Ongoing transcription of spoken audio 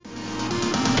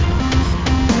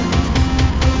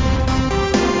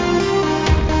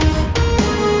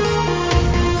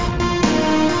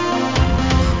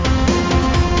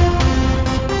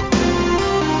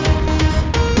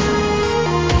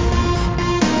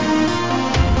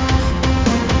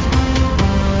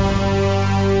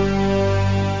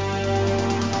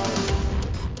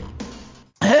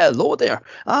Hello there,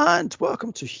 and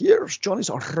welcome to Here's Johnny's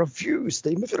Reviews,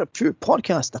 the movie review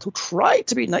podcast that'll try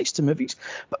to be nice to movies,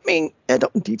 but may end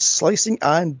up indeed slicing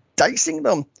and dicing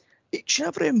them. Each and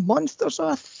every month there's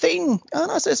a thing,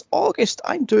 and as it's August,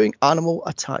 I'm doing Animal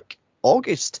Attack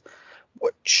August,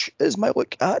 which is my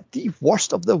look at the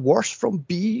worst of the worst from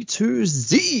B to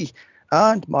Z.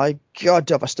 And my God,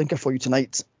 do I have a stinker for you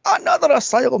tonight. Another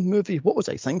Asylum movie. What was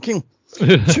I thinking?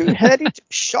 Two-headed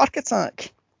shark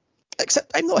attack.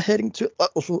 Except I'm not heading to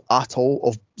little at all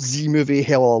of Z movie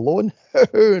hell alone.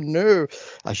 Oh no.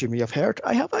 As you may have heard,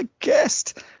 I have a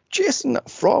guest, Jason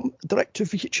from Direct to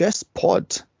VHS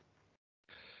Pod.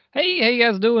 Hey, how you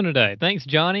guys doing today? Thanks,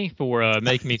 Johnny, for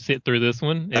making me sit through this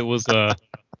one. It was,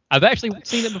 I've actually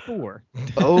seen it before.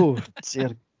 Oh,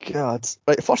 dear God.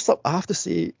 Right, first up, I have to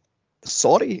say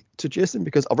sorry to Jason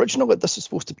because originally this was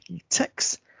supposed to be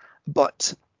Ticks,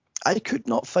 but I could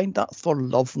not find that for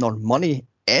love nor money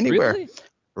anywhere.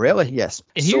 Really? Yes.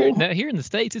 And here in the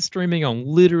States, it's streaming on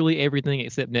literally everything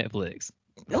except Netflix.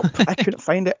 Nope, I couldn't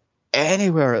find it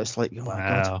anywhere. It's like, oh wow.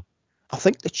 My God. I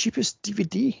think the cheapest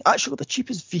DVD, actually the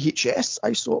cheapest VHS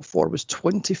I saw it for was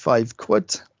 25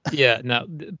 quid. Yeah, now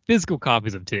physical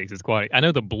copies of Ticks is quite. I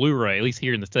know the Blu-ray, at least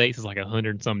here in the States, is like $100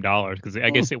 and some because I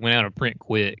guess it went out of print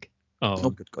quick. Oh,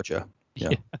 good God,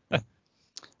 yeah.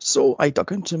 So I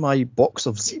dug into my box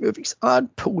of Z movies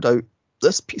and pulled out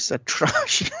this piece of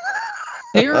trash.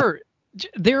 There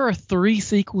are 3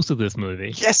 sequels to this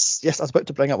movie. Yes, I was about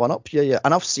to bring that one up. Yeah,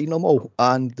 and I've seen them all,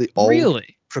 and they all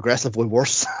really progressively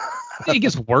worse. It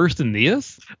gets worse than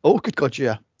this? Oh, good God,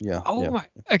 yeah. Oh my.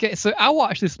 Okay, so I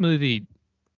watched this movie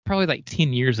probably like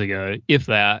 10 years ago, if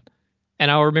that.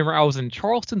 And I remember I was in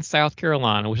Charleston, South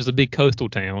Carolina, which is a big coastal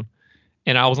town,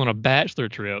 and I was on a bachelor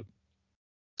trip.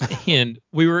 And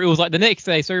it was like the next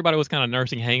day, so everybody was kind of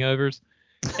nursing hangovers,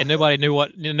 and nobody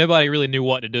really knew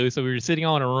what to do. So we were sitting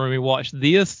on a room, we watched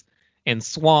this and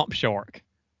Swamp Shark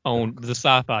on the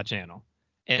Sci-Fi Channel.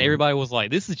 And everybody was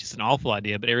like, this is just an awful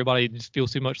idea, but everybody just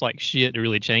feels too much like shit to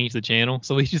really change the channel.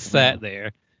 So we just sat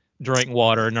there, drank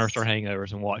water, nursed our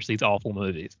hangovers, and watched these awful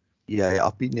movies. Yeah,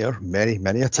 I've been there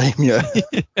many a time, yeah.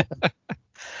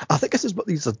 I think this is what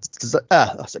these are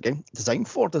designed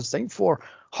for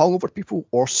hungover people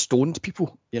or stoned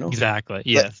people, Exactly,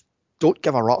 yes. Don't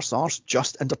give a rat's arse,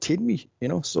 just entertain me,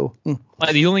 so.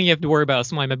 Like the only thing you have to worry about is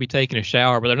somebody maybe taking a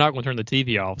shower, but they're not going to turn the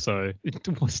TV off, so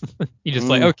you just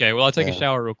like, okay, well, I'll take a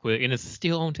shower real quick, and it's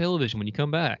still on television when you come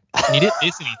back. And you didn't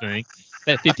miss anything.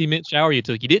 That 15-minute shower you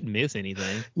took, you didn't miss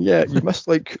anything. Yeah, you missed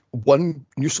like one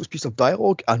useless piece of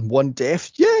dialogue and one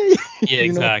death. Yay! Yeah,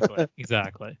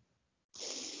 exactly.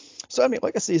 So, I mean,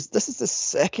 like I say, this is the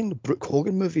second Brooke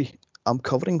Hogan movie I'm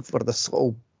covering for this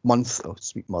little month. Oh,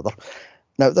 sweet mother.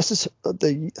 Now, this is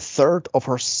the third of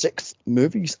her 6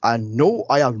 movies. And no,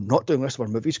 I am not doing this for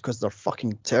movies because they're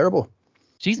fucking terrible.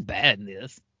 She's bad in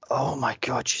this. Oh, my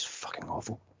God, she's fucking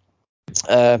awful.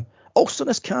 Also in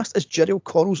this cast is Jerry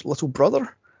O'Connell's little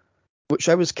brother, which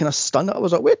I was kind of stunned at. I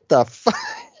was like, wait, the fuck?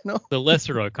 The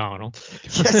lesser O'Connell.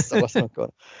 Yes, the lesser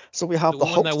O'Connell. So we have the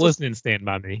one that wasn't in Stand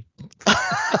By Me.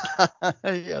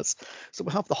 Yes. So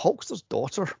we have the Hulkster's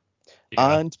daughter,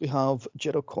 and we have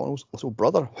Jerry O'Connell's little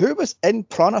brother, who was in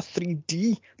Piranha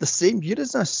 3D the same year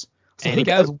as this. So and he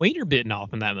got his wiener bitten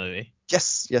off in that movie.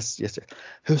 Yes.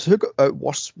 Who got out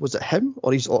worse? Was it him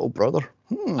or his little brother?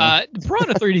 Piranha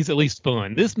 3D is at least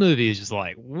fun. This movie is just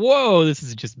like, whoa, this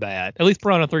is just bad. At least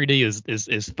Piranha 3D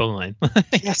is fun.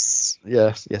 Yes.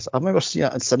 I remember seeing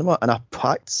it in cinema, in a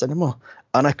packed cinema,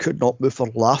 and I could not move for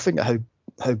laughing at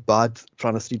how bad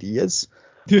Piranha 3D is.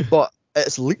 But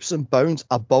it's leaps and bounds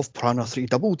above Piranha 3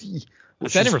 Double D.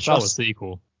 Which I never saw a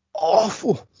sequel.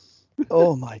 Awful.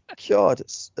 Oh my God,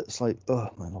 it's like, oh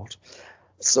my Lord.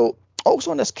 So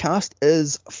also on this cast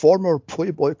is former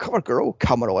Playboy cover girl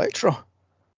Carmen Electra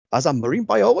as a marine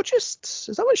biologist.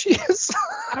 Is that what she is?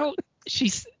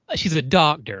 She's a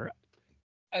doctor.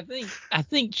 I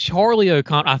think Charlie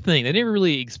O'Connor. I think they never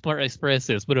really express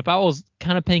this, but if I was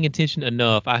kind of paying attention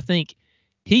enough, I think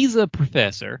he's a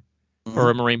professor or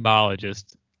a marine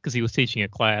biologist because he was teaching a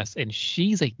class, and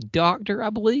she's a doctor, I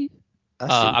believe.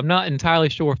 I'm not entirely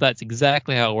sure if that's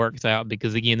exactly how it works out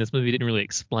because, again, this movie didn't really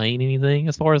explain anything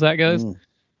as far as that goes.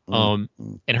 And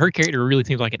her character really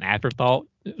seems like an afterthought.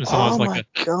 Oh my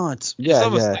God! Yeah.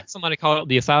 Like somebody called up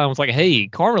the asylum and was like, "Hey,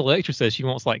 Carmen Electra says she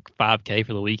wants like $5,000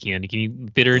 for the weekend. Can you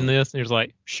fit her in this?" And he was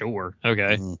like, "Sure,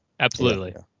 okay,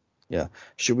 absolutely." Yeah.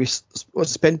 Should we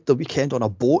spend the weekend on a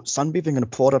boat sunbathing in the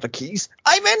Florida Keys?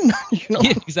 I'm in.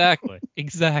 Yeah,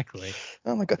 exactly.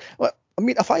 Oh my God. Well, I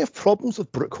mean, if I have problems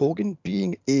with Brooke Hogan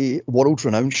being a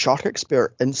world-renowned shark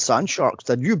expert in sand sharks,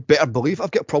 then you better believe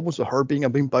I've got problems with her being a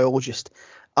marine biologist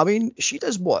I mean, she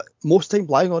does what? Most time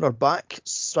lying on her back,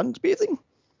 sunbathing?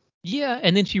 Yeah,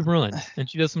 and then she runs, and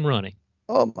she does some running.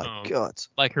 Oh my God.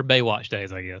 Like her Baywatch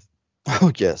days, I guess.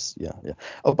 Oh, yes. Yeah, yeah.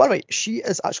 Oh, by the way, she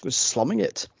is actually slumming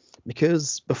it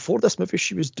because before this movie,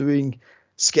 she was doing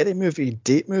scary movie,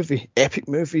 date movie, epic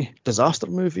movie, disaster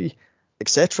movie,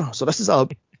 etc. So this is a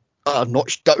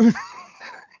notch down.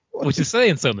 Which is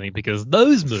saying something because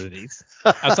those movies,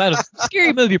 outside of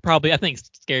Scary Movie, I think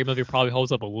Scary Movie probably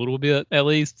holds up a little bit at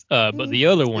least. But the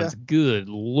other ones, Yeah. good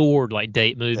lord, like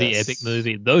date movie, epic Yes.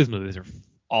 movie, those movies are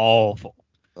awful.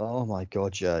 Oh my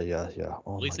God. Yeah, yeah, yeah.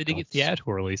 Oh At least my they did God. get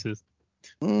theatrical releases.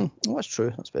 Well, that's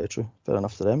true. That's very true. Fair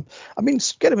enough to them. I mean,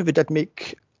 Scary Movie did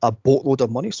make a boatload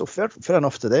of money, so fair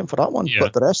enough to them for that one. Yeah.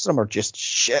 But the rest of them are just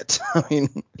shit. I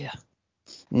mean, Yeah.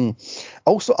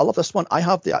 Also, I love this one. I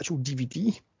have the actual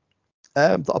DVD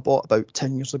that I bought about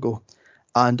 10 years ago.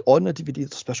 And on the DVD,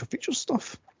 there's special features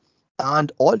stuff.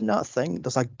 And on that thing,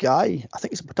 there's a guy, I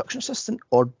think he's a production assistant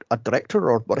or a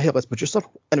director or whatever, it's producer.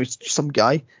 Anyway, it's just some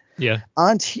guy. Yeah.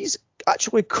 And he's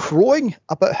actually crowing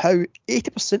about how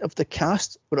 80% of the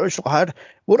cast were originally hired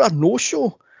were a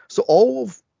no-show. So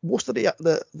most of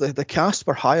the cast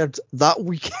were hired that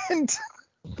weekend.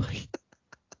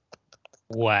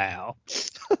 Wow.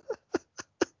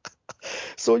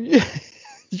 So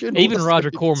you know, Even this is Roger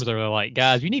like, Corman's are like,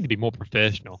 guys, you need to be more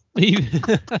professional. I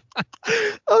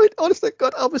mean, honestly,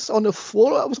 God, I was on the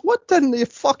floor. I was, what in the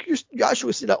fuck? You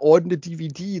actually see that on the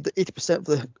DVD that 80%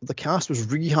 of the cast was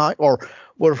rehired or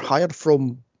were hired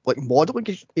from like modeling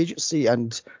agency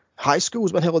and high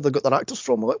schools. Where the hell they got their actors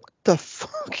from? I'm like, what the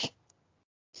fuck?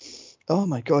 Oh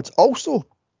my God. Also,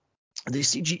 the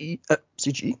CGI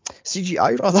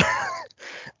rather,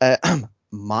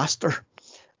 Master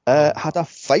had a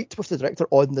fight with the director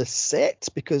on the set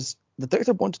because the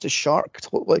director wanted the shark to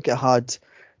look like it had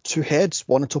two heads,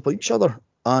 one on top of each other,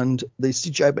 and the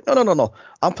CGI. But no,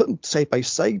 I'm putting them side by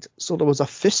side. So there was a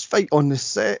fist fight on the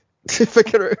set to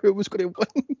figure out who was going to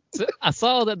win. So I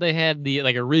saw that they had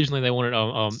originally they wanted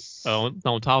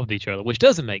on top of each other, which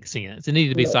doesn't make sense. It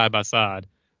needed to be side by side.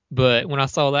 But when I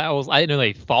saw that, I didn't know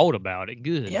they fought about it.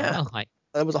 Good. Yeah, I was like,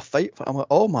 there was a fight. I'm like,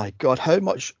 oh my God, how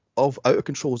much of out of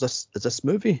control is this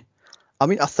movie? I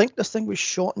mean, I think this thing was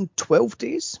shot in 12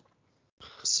 days.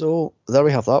 So there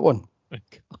we have that one.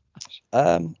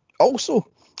 Also,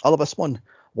 I love this one.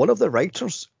 One of the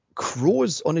writers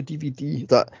crows on a DVD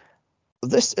that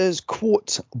this is,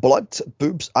 quote, blood,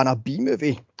 boobs, and a B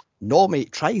movie. No,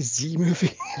 mate, try Z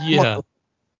movie. yeah.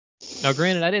 Now,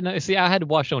 granted, I didn't know. See, I had to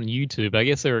watch it on YouTube. I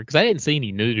guess because I didn't see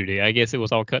any nudity. I guess it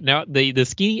was all cut. Now, the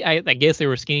skinny, I guess they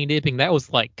were skinny dipping. That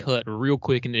was like cut real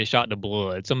quick and then shot to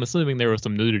blood. So I'm assuming there was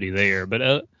some nudity there.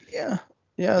 But yeah,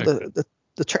 okay.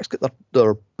 the chicks get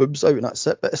their boobs out and that's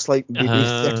it. But it's like maybe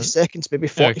 30 seconds, maybe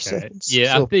 40 seconds.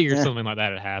 Yeah, So, I figured something like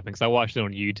that had happened because I watched it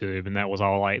on YouTube and that was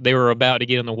all like they were about to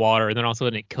get in the water and then all of a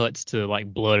sudden it cuts to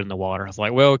like blood in the water. I was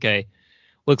like, well, okay.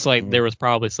 Looks like there was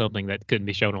probably something that couldn't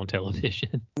be shown on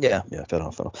television. Yeah, fair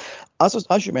enough.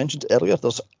 As you mentioned earlier,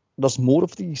 there's more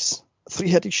of these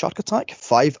 3-headed shark attack,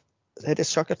 5-headed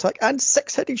shark attack, and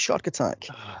 6-headed shark attack.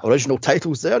 Original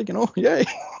titles there, yay.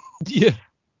 Yeah.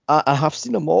 I have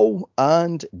seen them all,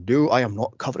 and no, I am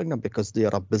not covering them because they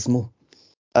are abysmal.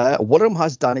 One of them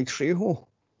has Danny Trejo,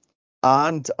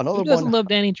 and another Who doesn't one. love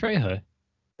Danny Trejo?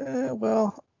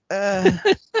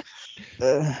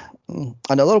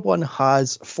 Another one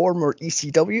has former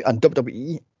ECW and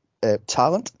WWE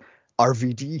talent,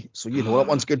 RVD. So you know that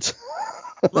one's good.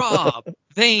 Rob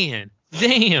Van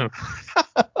Dam.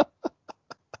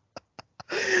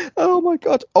 Oh my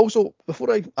God. Also,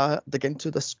 before I dig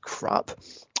into this crap,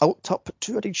 I looked up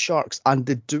 2-headed sharks and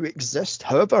they do exist.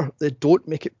 However, they don't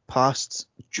make it past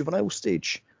juvenile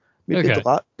stage. Maybe Okay.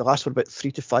 they last for about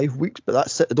 3 to 5 weeks, but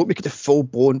that's it. They don't make it a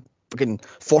full-blown fucking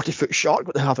 40-foot shark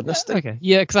that they have in this thing. Okay.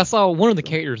 Yeah, because I saw one of the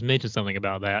characters mention something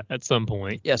about that at some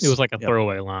point. Yes. It was like a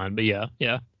throwaway line, but yeah.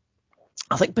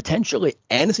 I think potentially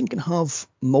anything can have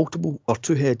multiple or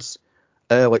 2 heads,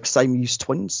 like Siamese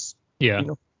twins. Yeah.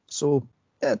 So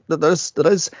yeah, there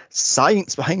is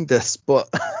science behind this, but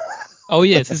Oh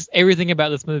yes, everything about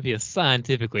this movie is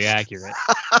scientifically accurate.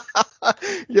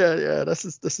 yeah, this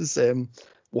is 100%.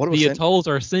 The atolls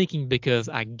are sinking because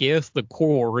I guess the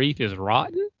coral reef is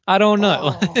rotten. I don't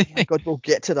know. Oh my God, we'll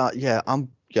get to that. Yeah, we'll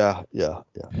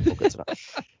get to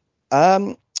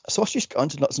that. So let's just get on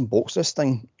to nuts and bolts this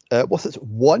thing. With its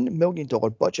 $1 million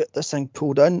budget, this thing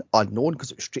pulled in unknown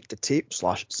because it was straight to tape /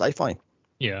 sci-fi.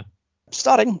 Yeah.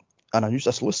 Starring, and I use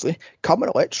this loosely, Carmen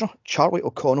Electra, Charlie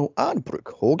O'Connell, and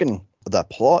Brooke Hogan. The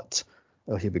plot.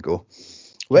 Oh, here we go.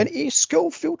 When a school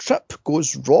field trip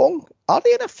goes wrong, are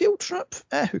they in a field trip?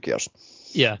 Who cares?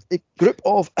 Yeah. A group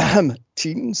of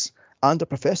teens and a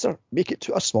professor make it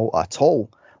to a small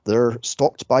atoll. They're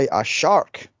stalked by a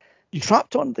shark.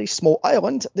 Trapped on the small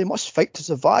island, they must fight to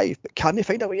survive. But can they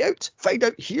find a way out? Find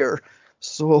out here.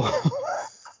 So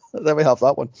there we have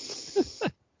that one.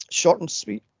 Short and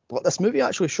sweet. Well, this movie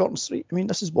actually is short and sweet. I mean,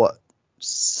 this is what,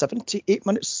 78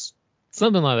 minutes?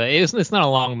 Something like that. It's not a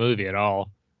long movie at all.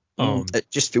 It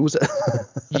just feels it.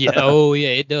 Yeah. Oh, yeah.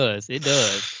 It does. It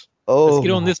does. Let's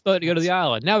get on this boat to go to the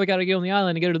island. Now we got to get on the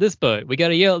island to go to this boat. We got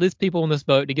to yell at these people on this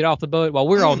boat to get off the boat while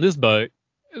we're on this boat.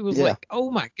 It was like,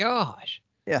 oh my gosh.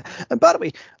 Yeah. And by the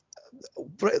way,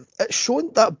 it's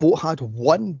shown that boat had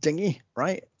one dinghy,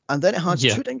 right? And then it has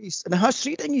two dinghies, and it has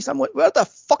three dinghies. I'm like, where the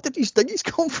fuck did these dinghies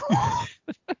come from?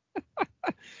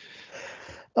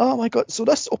 Oh my god. So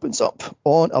this opens up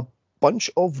on a bunch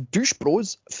of douche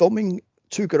bros filming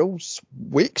two girls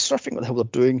wake surfing, what the hell they're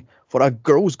doing, for a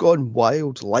Girls Gone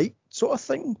Wild light sort of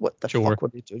thing. What the fuck were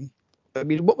they doing? I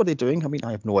mean, what were they doing? I mean,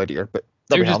 I have no idea, but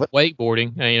they're just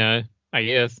wakeboarding, I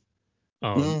guess.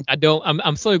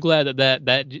 I'm so glad that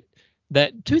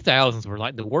 2000s were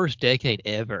like the worst decade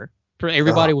ever. For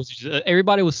everybody was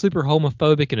super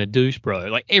homophobic and a douche bro.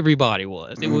 Like everybody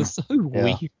was. It was so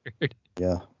weird.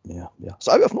 Yeah.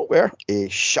 So out of nowhere, a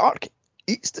shark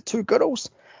eats the two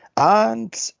girls,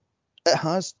 and it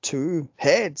has two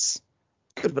heads.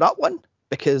 Good for that one,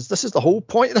 because this is the whole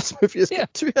point of this movie, is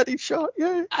two-headed shark.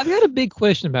 Yeah. I've got a big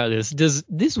question about this. Does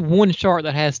this one shark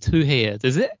that has two heads,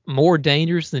 is it more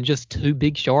dangerous than just two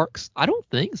big sharks? I don't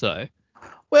think so.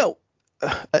 Well,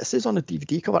 it says on the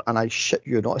DVD cover, and I shit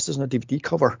you not, it says on the DVD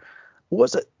cover,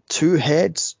 was it two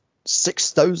heads,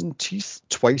 6,000 teeth,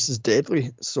 twice as deadly?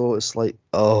 So it's like,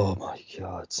 oh my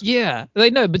god. Yeah,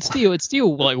 but still, it's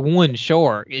still like one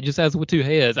shark. It just has with two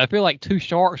heads. I feel like two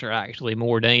sharks are actually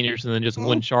more dangerous than just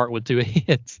one shark with two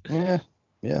heads. Yeah,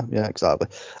 exactly.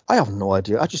 I have no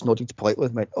idea. I just nodded politely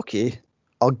and went, okay,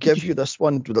 I'll give you this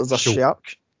one. There's a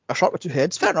shark with two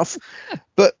heads. Fair enough.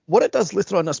 But what it does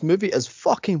later on in this movie is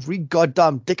fucking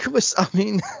goddamn ridiculous. I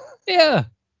mean, yeah.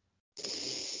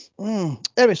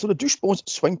 Anyway, so the douchebags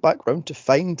swing back round to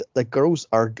find the girls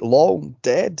are long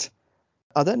dead.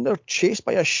 And then they're chased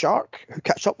by a shark who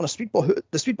catches up on a speedboat.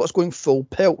 The speedboat's going full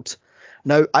pelt.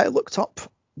 Now, I looked up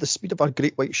the speed of a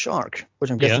great white shark,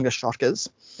 which I'm guessing a shark is.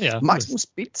 Yeah. Maximum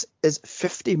speed is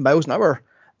 50 miles an hour.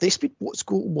 These speedboats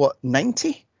go,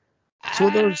 90? So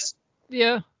there's...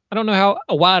 Yeah. I don't know how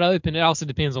wide open. It also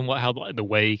depends on how the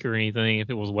wake or anything,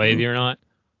 if it was wavy or not.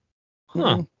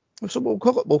 Huh. So we'll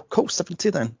call 70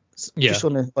 then. Yeah. Just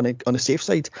on the safe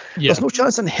side. Yeah. There's no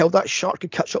chance in hell that shark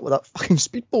could catch up with that fucking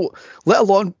speedboat, let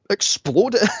alone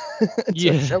explode it into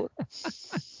a shower.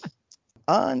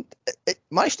 And it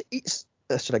managed to eat.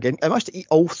 It managed to eat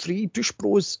all three douche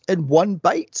bros in one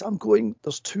bite. I'm going,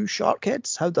 there's two shark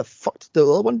heads. How the fuck did the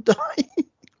other one die?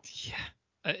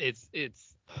 Yeah.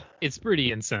 It's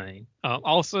pretty insane.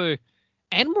 Also,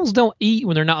 animals don't eat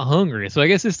when they're not hungry. So I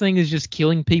guess this thing is just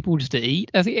killing people just to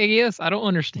eat. I guess I don't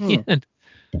understand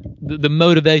the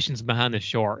motivations behind the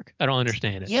shark. I don't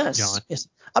understand it. Yes, John. yes.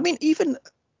 I mean,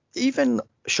 even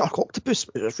Shark Octopus,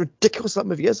 as ridiculous that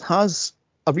movie is, has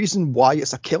a reason why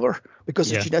it's a killer,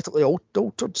 because it's genetically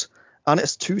altered, and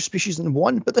it's two species in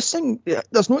one. But this thing,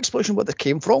 there's no explanation where it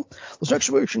came from. There's no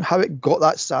explanation how it got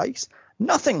that size.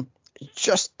 Nothing. It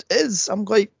just is. I'm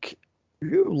like,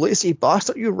 you lazy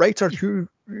bastard, you writer.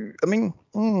 I mean,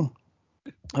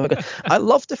 Okay. I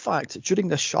love the fact that during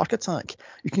this shark attack,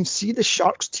 you can see the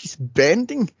shark's teeth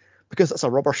bending because it's a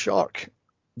rubber shark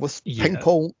with ping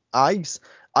pong eyes.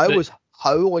 I was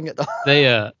howling at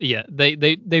that.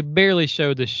 They barely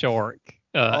showed the shark,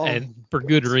 and for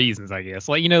good reasons, I guess.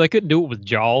 Like, they couldn't do it with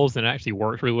Jaws, and it actually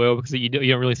works really well because you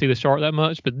don't really see the shark that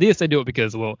much. But this, they do it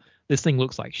because, well, this thing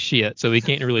looks like shit, so we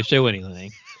can't really show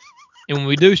anything. And when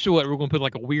we do show it, we're going to put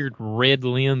like a weird red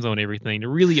lens on everything to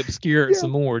really obscure it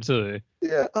some more, too.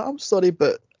 Yeah, I'm sorry,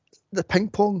 but the ping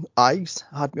pong eyes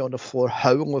had me on the floor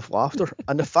howling with laughter.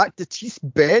 And the fact the teeth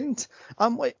bend,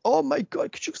 I'm like, oh my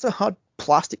God, could you have had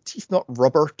plastic teeth, not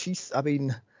rubber teeth? I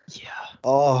mean,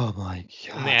 oh my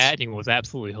God. And the acting was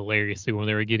absolutely hilarious, too, when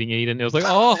they were getting eaten. It was like,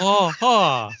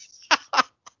 oh.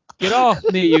 Get off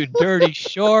me, you dirty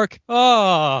shark.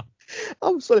 Oh.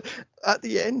 I'm sorry. At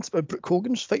the end, when Brooke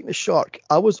Hogan's fighting the shark,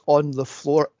 I was on the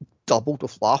floor, doubled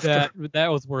with laughter.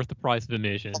 That was worth the price of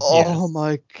admission. Oh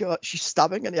my God. She's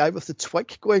stabbing in the eye with the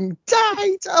twig, going,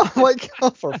 died! Oh my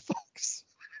God, for fuck's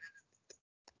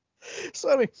sake. So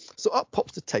anyway, so up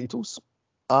pops the titles,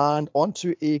 and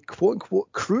onto a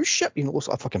quote-unquote cruise ship. Looks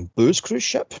like a fucking booze cruise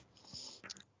ship.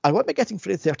 And what am I getting for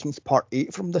the 13th Part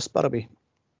 8 from this, by the way?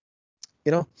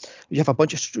 You have a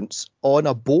bunch of students on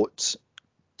a boat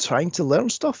trying to learn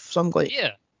stuff. So I'm like,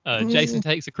 Yeah. Jason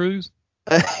takes a cruise.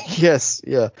 yes,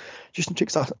 yeah. Jason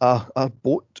takes a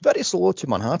boat very slow to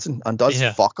Manhattan and does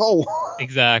Yeah. fuck all.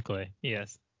 Exactly.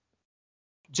 Yes.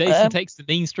 Jason takes the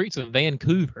mean streets of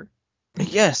Vancouver.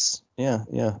 Yes, yeah,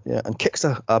 and kicks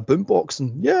a boombox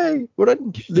and yay, we're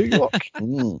in New York.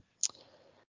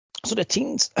 So the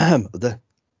teens,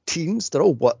 they're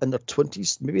all what, in their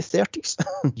 20s, maybe 30s.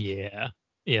 Yeah,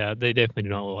 they definitely do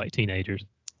not look like teenagers.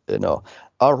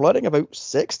 Are learning about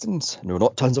sextants. No,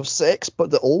 not tons of sex,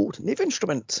 but the old Navy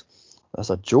instrument. That's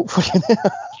a joke for you.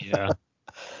 Yeah.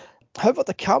 However,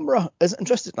 the camera isn't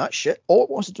interested in that shit. All it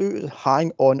wants to do is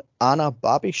hang on Anna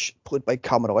Babish, played by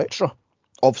Carmen Electra,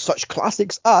 of such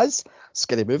classics as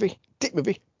Scary Movie, Deep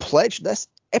Movie, Pledge This,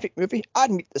 Epic Movie,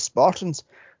 and Meet the Spartans.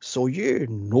 So you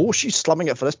know she's slumming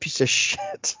it for this piece of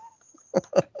shit.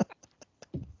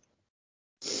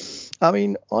 I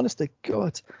mean, honest to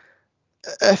God,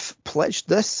 if Pledge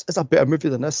This is a better movie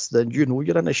than this, then you know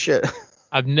you're in a shit.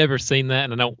 I've never seen that,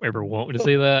 and I don't ever want to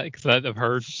see that because I've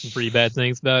heard some pretty bad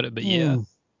things about it. But yeah.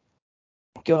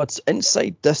 God,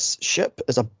 inside this ship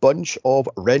is a bunch of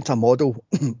rent-a-model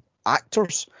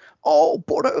actors, all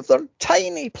bored out of their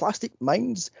tiny plastic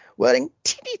minds, wearing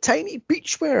teeny tiny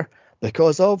beachwear,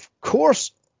 because of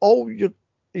course, if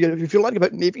you're learning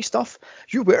about Navy stuff,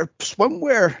 you wear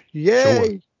swimwear. Yay!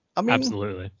 Sure. I mean,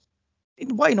 Absolutely.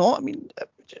 why not?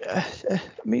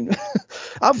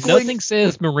 I'm going. Nothing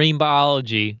says marine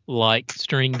biology like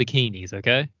string bikinis,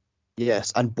 okay?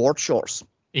 Yes, and board shorts.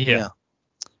 Yeah.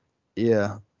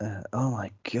 Yeah. Oh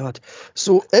my God.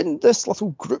 So in this little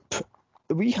group,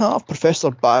 we have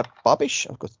Professor Babish,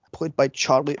 played by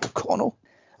Charlie O'Connell,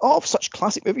 of such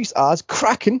classic movies as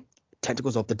Kraken,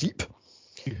 Tentacles of the Deep,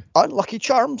 Unlucky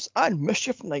Charms, and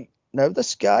Mischief Night. Now,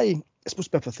 this guy is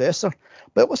supposed to be a professor,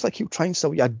 but it looks like he'll try and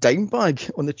sell you a dime bag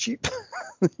on the cheap.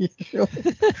 He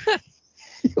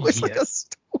looks like a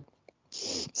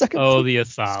stone. The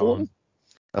asylum.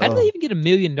 How did they even get $1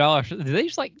 million? Did they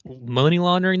just like money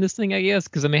laundering this thing, I guess?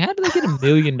 Because, I mean, how did they get $1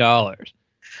 million?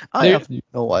 I have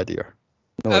no idea.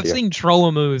 I've seen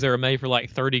trolling movies that are made for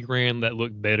like 30 grand that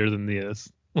look better than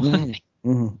this.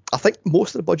 I think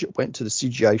most of the budget went to the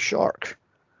CGI shark.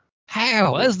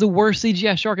 How? That's the worst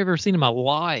CGI shark I've ever seen in my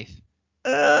life.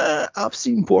 I've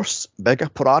seen worse. Bigger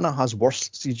Piranha has worse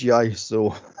CGI,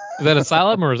 so. Is that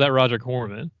Asylum or is that Roger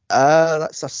Corman?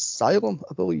 That's Asylum,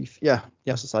 I believe. Yeah,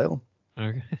 it's Asylum.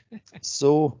 Okay.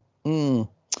 So, and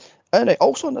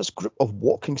also in this group of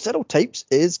walking stereotypes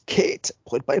is Kate,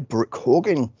 played by Brooke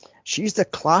Hogan. She's the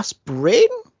class brain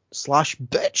 /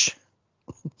 bitch.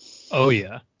 Oh,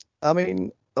 yeah. I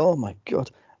mean, oh my God.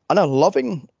 And I'm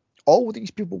loving all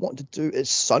these people want to do is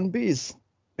sunbathe,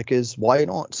 because why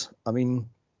not? I mean,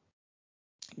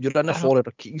 you're in the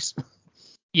Florida Keys.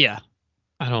 Yeah.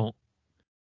 I don't.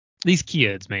 These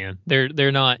kids, man,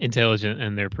 they're not intelligent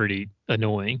and they're pretty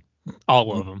annoying.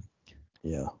 All of them.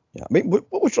 Yeah. I mean, what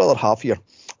would you rather have here?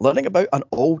 Learning about an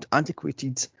old,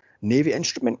 antiquated Navy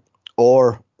instrument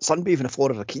or sunbathing in the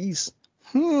Florida Keys?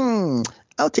 I'll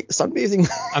take the sunbathing.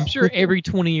 I'm sure every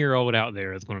 20-year-old out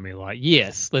there is going to be like,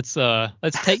 yes, let's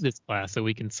take this class so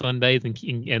we can sunbathe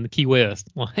in the Key West.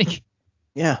 Like,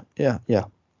 Yeah.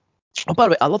 Oh, by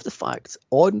the way, I love the fact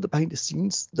on the behind the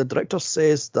scenes, the director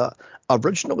says that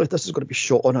originally this is going to be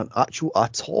shot on an actual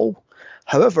atoll.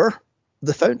 However,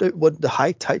 they found out when the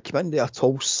high tide came in, the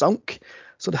atoll sunk,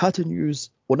 so they had to use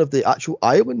one of the actual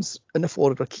islands in the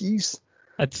Florida Keys.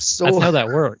 That's how that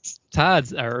works.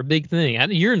 Tides are a big thing.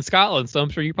 You're in Scotland, so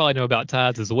I'm sure you probably know about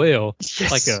tides as well.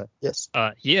 Yes.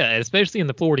 Yeah, especially in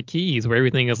the Florida Keys where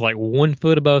everything is like 1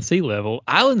 foot above sea level.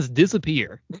 Islands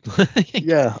disappear.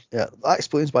 Yeah. That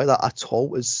explains why that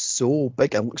atoll is so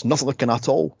big and looks nothing like an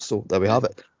atoll. So there we have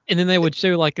it. And then they would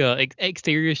show like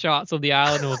exterior shots of the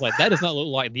island, and it was like, that does not look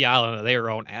like the island that they were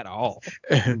on at all.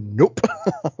 Nope.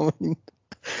 I mean,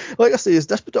 like I say,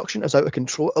 this production is out of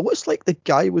control. It looks like the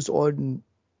guy was on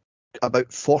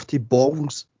about 40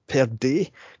 bongs per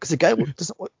day, because the guy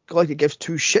doesn't look like he gives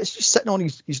two shits. He's just sitting on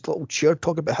his little chair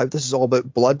talking about how this is all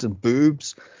about blood and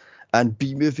boobs and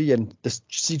B-movie and this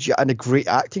CGI and the great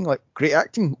acting. Like, great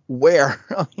acting where?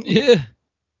 I mean, Yeah.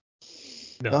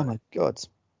 No. Oh my God.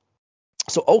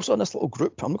 So also in this little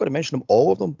group, I'm not going to mention them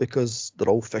all of them because they're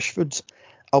all fish foods.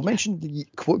 I'll mention the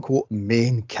quote-unquote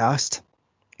main cast.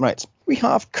 Right. We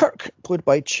have Kirk, played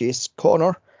by Chase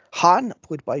Connor. Han,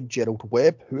 played by Gerald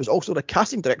Webb, who is also the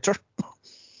casting director.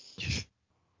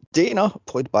 Dana,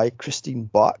 played by Christine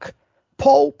Bach.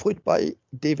 Paul, played by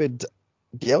David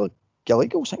Gilligan,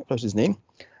 I think that's his name.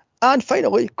 And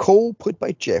finally, Cole, played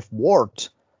by Jeff Ward,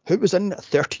 who was in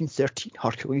 1313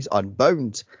 Hercules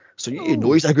Unbound. So you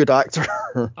know he's a good actor.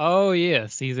 Oh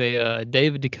yes, he's a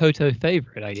David Dakota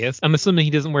favorite, I guess. I'm assuming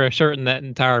he doesn't wear a shirt in that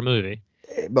entire movie.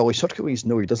 Well, he circulates.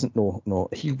 No, he doesn't. No.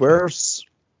 He wears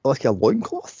like a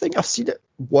loincloth thing. I've seen it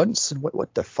once, and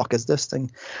what the fuck is this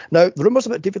thing? Now, the rumours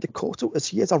about David Dakota is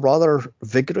he has a rather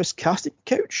vigorous casting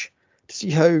couch to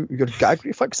see how your gag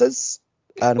reflex is.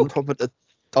 And I'm talking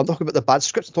about the bad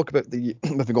scripts. I'm talking about the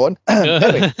moving on.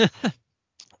 Anyway,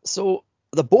 so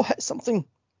the boat hits something.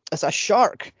 It's a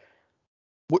shark,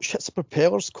 which hits the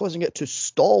propellers, causing it to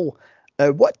stall.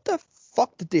 What the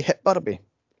fuck did they hit, Barbie?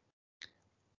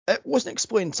 It wasn't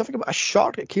explained. Something about a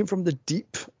shark that came from the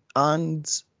deep, and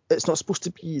it's not supposed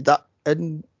to be that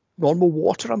in normal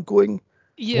water. I'm going,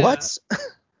 Yeah. what?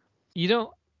 You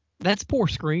don't. That's poor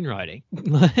screenwriting.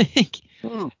 Like,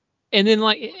 and then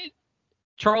like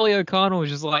Charlie O'Connell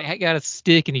was just like, got a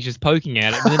stick and he's just poking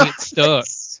at it, but then he gets stuck.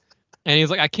 And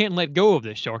he's like, I can't let go of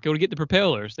this shark. It'll get the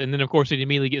propellers. And then, of course, he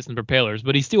immediately gets the propellers,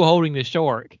 but he's still holding the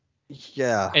shark.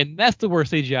 Yeah. And that's the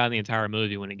worst CGI in the entire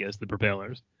movie when it gets the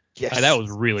propellers. Yes. Like, that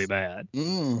was really bad.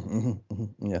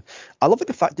 Yeah. I love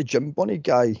the fact the Jim Bunny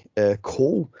guy,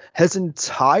 Cole, his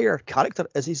entire character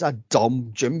is he's a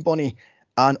dumb Jim Bunny.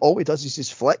 And all he does is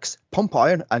just flex, pump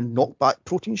iron, and knock back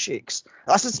protein shakes.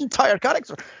 That's his entire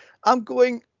character. I'm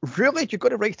going, really? You're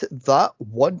going to write it that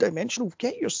one-dimensional?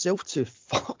 Get yourself to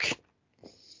fuck.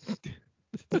 Oh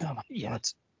my god.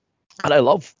 And I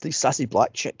love the sassy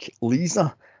black chick,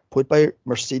 Lisa, played by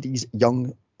Mercedes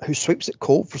Young, who swipes at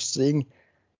Cole for saying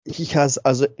he has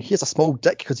a small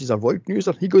dick because he's a roid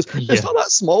user. He goes, it's not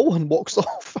that small, and walks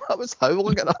off. I was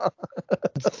howling at that.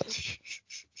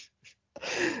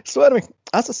 So anyway,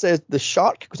 as I said, the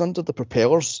shark goes under the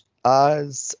propellers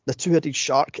as the two-headed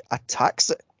shark attacks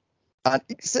it and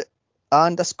eats it,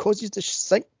 and this causes the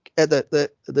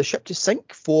ship to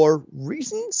sink for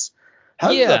reasons.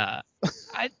 I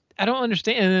don't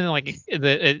understand. And then like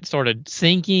it started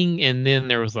sinking, and then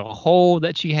there was a hole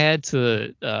that she had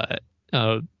to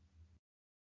I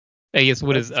guess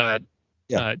what is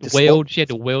weld. She had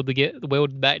to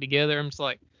weld back together. I'm just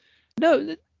like,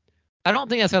 no, I don't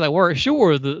think that's how that works.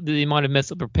 Sure, they might have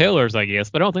messed up propellers, I guess,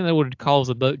 but I don't think that would cause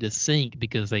the boat to sink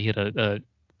because they hit a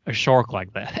shark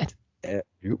like that.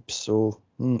 Oops. So,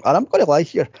 and I'm going to lie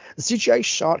here. The CGI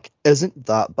shark isn't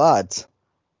that bad.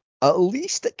 At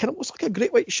least it kind of looks like a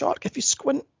great white shark if you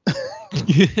squint.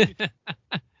 If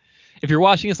you're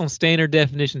watching this on standard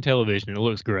definition television, it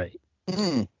looks great.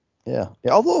 Yeah.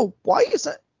 Although, why is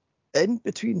it in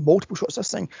between multiple shots of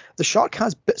this thing, the shark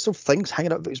has bits of things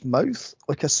hanging out of its mouth,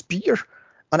 like a spear,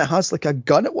 and it has like a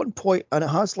gun at one point, and it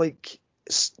has like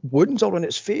wounds all on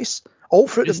its face, all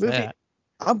through the movie.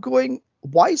 I'm going,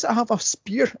 why does it have a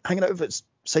spear hanging out of its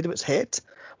side of its head?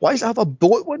 Why does it have a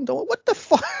bullet wound? What the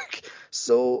fuck?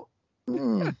 So,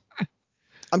 I'm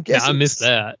guessing. Yeah, I missed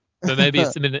that. But maybe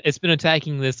it's been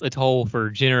attacking this atoll for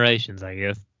generations, I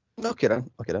guess. Okay then,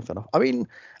 fair enough. I mean,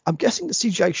 I'm guessing the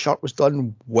CGI shark was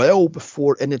done well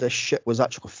before any of this shit was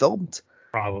actually filmed.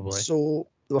 Probably. So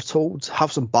they were told to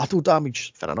have some battle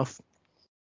damage. Fair enough.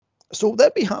 So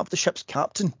then we have the ship's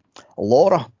captain,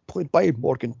 Laura, played by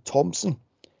Morgan Thompson.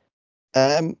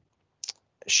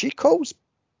 She calls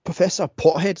Professor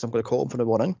Pothead, as I'm going to call him from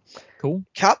now on in, cool,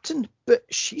 captain, but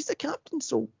she's the captain,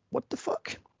 so what the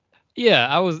fuck? Yeah,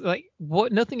 I was like,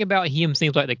 what? Nothing about him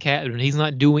seems like the captain.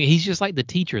 He's just like the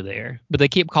teacher there. But they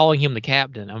keep calling him the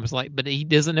captain. I was like, but he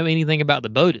doesn't know anything about the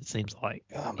boat, it seems like.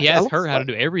 He asked her how to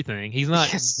do everything. He's not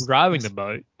driving the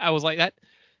boat. I was like,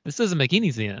 this doesn't make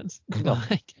any sense. No.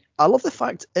 I love the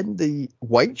fact in the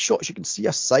wide shots you can see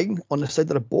a sign on the side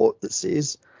of the boat that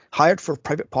says hired for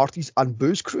private parties and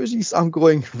booze cruises. I'm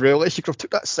going, really? You could have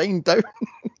took that sign down.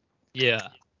 Yeah.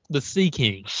 The Sea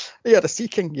King. Yeah, the Sea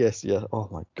King, yes, yeah. Oh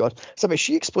my god. So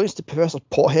she explains to Professor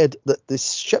Pothead that the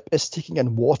ship is taking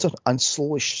in water and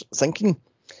slowly sinking.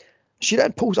 She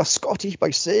then pulls a Scotty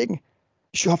by saying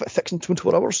she'll have it fixed in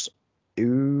 24 hours.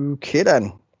 Okay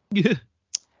then. Yeah.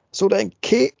 So then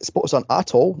Kate spots an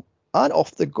atoll, and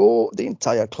off they go, the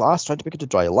entire class trying to make it to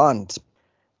dry land.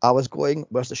 I was going,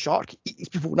 where's the shark? Eat these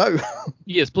people now.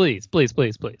 Yes, please.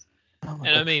 Oh and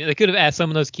God. I mean, they could have asked some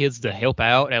of those kids to help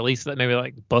out, at least maybe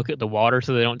like bucket the water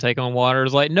so they don't take on water.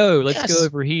 It's like, no, let's go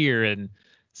over here and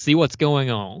see what's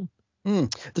going on.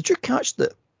 Did you catch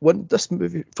that when this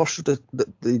movie first showed the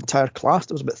entire class,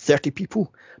 there was about 30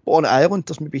 people, but on the island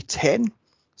there's maybe 10.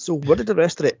 So where did the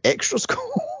rest of the extras go?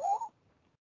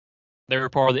 They were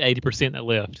part of the 80% that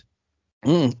left.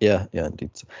 Yeah,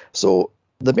 indeed. So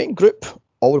the main group,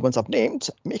 all the ones I've named,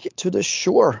 make it to the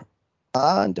shore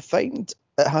and find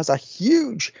it has a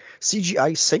huge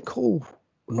CGI sinkhole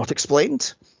not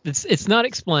explained. It's not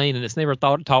explained, and it's never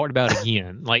talked about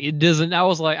again. Like, it doesn't. I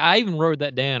was like, I even wrote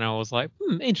that down. I was like,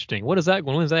 interesting. When is that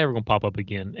ever going to pop up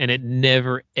again? And it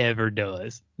never ever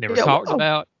does. Never Yeah, talked what a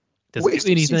about. Doesn't do waste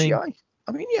of anything. CGI.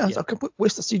 I mean, yeah, it's Yeah. a complete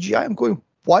waste of CGI. I'm going,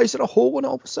 why is there a hole in it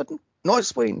all of a sudden? Not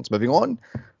explained. Moving on.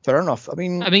 Fair enough. I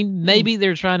mean, Maybe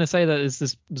they're trying to say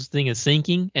that this thing is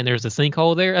sinking and there's a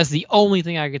sinkhole there. That's the only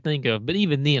thing I could think of. But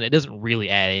even then, it doesn't really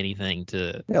add anything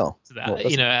to no, that.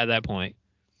 it At that point.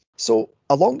 So,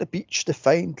 along the beach, they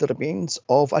find the remains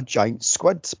of a giant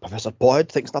squid. Professor Boyd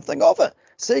thinks nothing of it,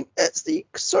 saying it's the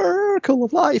circle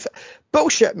of life.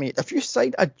 Bullshit, mate. If you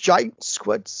find a giant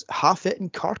squid's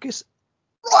half-eaten carcass,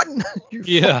 run!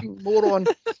 You fucking moron.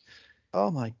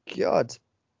 Oh my god.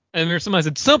 And there's somebody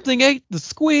said, something ate the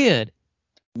squid.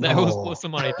 That was No. what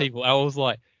somebody people. I was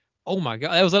like, oh my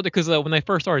god. That was up because when they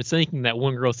first started sinking, that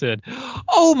one girl said,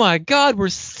 oh my god, we're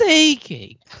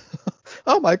sinking.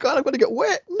 Oh my god, I'm going to get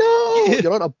wet. No. Yeah.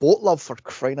 You're on a boat, love, for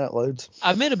crying out loud.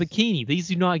 I'm in a bikini. These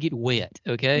do not get wet,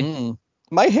 okay?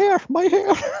 My hair.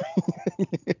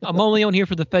 I'm only on here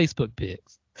for the Facebook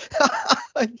pics.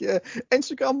 Yeah.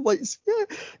 Instagram lights. Yeah.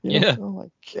 Yeah. Oh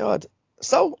my god.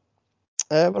 So,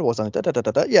 where was I?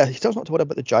 Yeah, he tells not to worry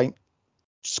about the giant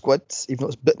squid, even though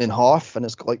it's bitten in half and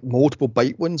it's got like multiple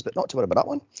bite wounds, but not to worry about that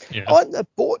one. Yeah. On the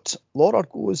boat, Laura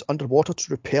goes underwater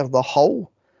to repair the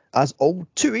hull, as old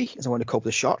Tui, as I want to call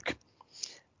the shark,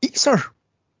 eats her.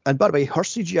 And by the way, her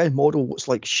CGI model looks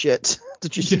like shit.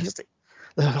 Did you see her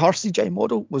CGI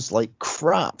model was like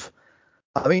crap.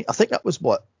 I mean, I think that was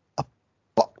what,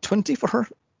 $1.20 for her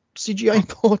CGI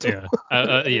model.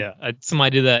 Yeah.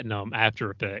 Somebody did that in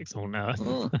After Effects on I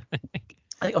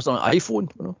think it was on an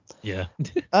iPhone. Yeah.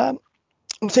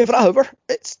 However,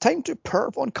 it's time to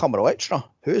perv on Camera Extra,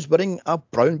 who is wearing a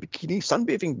brown bikini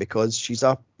sunbathing because she's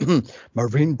a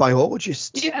marine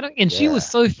biologist. Yeah, she was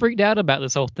so freaked out about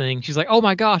this whole thing. She's like, "Oh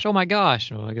my gosh, oh my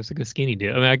gosh." Well, I guess I go skinny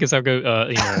dip. I mean, I guess I'll go,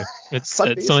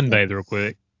 sunbathe real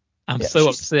quick. I'm so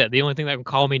upset. The only thing that can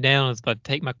calm me down is if I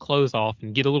take my clothes off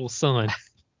and get a little sun.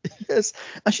 Yes,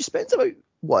 and she spends about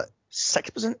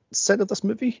 6% of this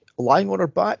movie lying on her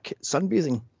back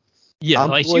sunbathing. Yeah,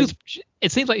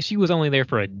 it seems like she was only there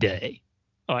for a day.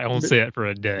 Like, on set for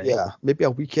a day. Yeah, maybe a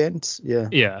weekend.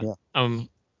 Yeah.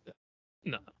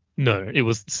 No, it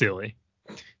was silly.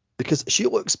 Because she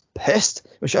looks pissed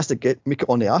when she has to make it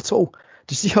on the atoll.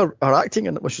 Do you see her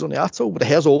acting when she's on the atoll with the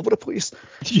hairs all over the place?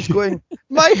 She's going,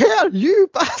 my hair, you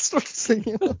bastards!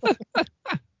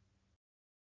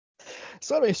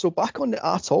 So anyway, back on the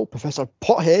atoll, Professor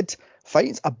Pothead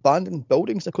finds abandoned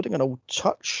buildings, including an old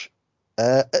church.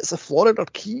 It's the Florida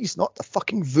Keys, not the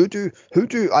fucking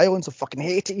hoodoo islands of fucking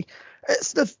Haiti.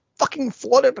 It's the fucking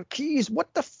Florida Keys.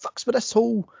 What the fuck's with this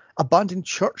whole abandoned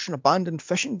church and abandoned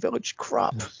fishing village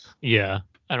crap? Yeah,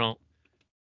 I don't.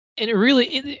 And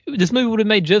this movie would have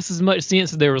made just as much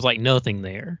sense if there was like nothing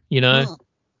there, Because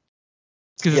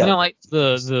it's not like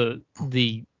the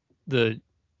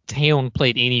town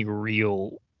played any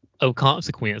real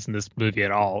consequence in this movie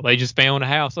at all. They just found a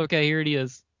house. Okay, here it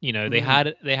is. They hide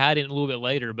it a little bit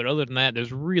later, but other than that,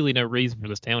 there's really no reason for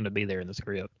this town to be there in the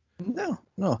script. No.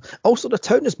 Also, the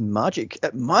town is magic.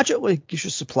 It magically gives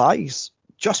you supplies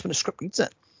just when the script needs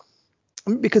it. I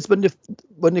mean, because when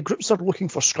the groups are looking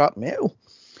for scrap metal,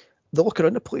 they look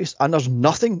around the place and there's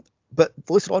nothing. But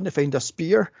later on, they find a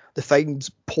spear, they find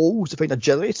poles, they find a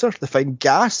generator, they find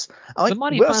gas.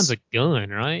 Somebody finds a gun,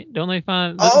 right? Don't they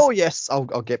find? Oh yes, I'll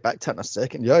get back to it in a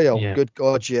second. Yeah. Good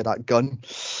God, yeah, that gun.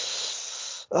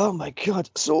 Oh my god.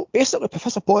 So basically,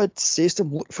 Professor Boyd says to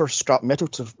him, look for scrap metal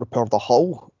to repair the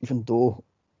hull, even though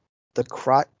the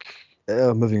crack.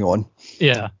 Moving on.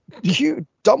 Yeah. Cute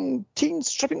dumb teens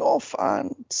stripping off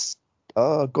and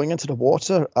going into the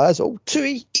water as old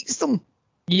Tui eats them.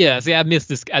 Yeah. See, I missed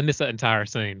that entire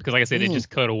scene because, like I said, it just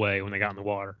cut away when they got in the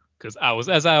water. Because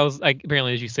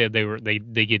apparently, as you said, they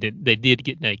did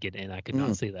get naked, and I could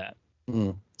not see that.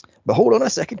 But hold on a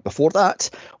second. Before that,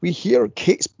 we hear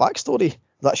Kate's backstory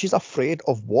that she's afraid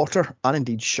of water and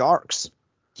indeed sharks.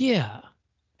 Yeah.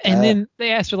 And then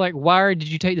they asked her, like, why did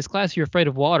you take this class? You're afraid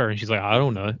of water. And she's like, I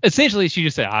don't know. Essentially, she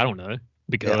just said, I don't know.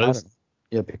 Because.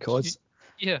 Because.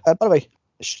 Yeah. By the way,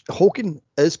 Hogan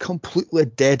is completely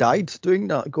dead-eyed doing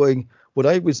that, going, when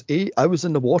I was 8, I was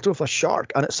in the water with a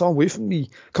shark and it swam away from me.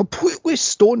 Completely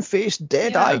stone-faced,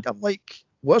 dead-eyed. I'm like,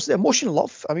 where's the emotion,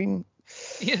 love? I mean,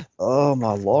 oh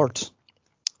my lord.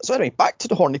 So anyway, back to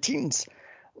the horny teens.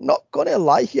 Not gonna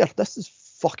lie here, this is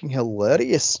fucking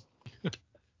hilarious.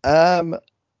 The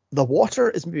water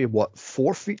is maybe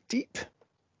 4 feet deep.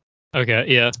 Okay,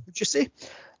 yeah. Would you say?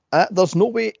 There's no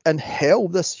way in hell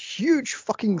this huge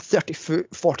fucking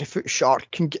 30-foot, 40-foot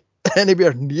shark can get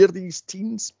anywhere near these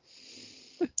teens.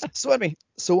 So anyway,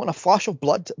 so in a flash of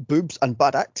blood, boobs, and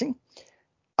bad acting,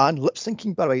 and lip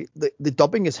syncing, by the way, the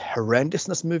dubbing is horrendous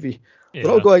in this movie. Yeah.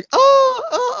 They're all going,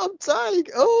 oh, I'm dying,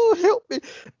 oh, help me.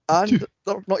 And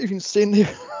they're not even saying they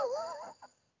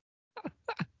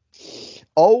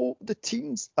all the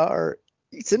teens are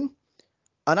eaten,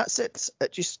 and that's it.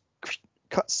 It just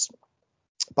cuts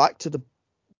back to the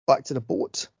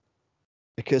boat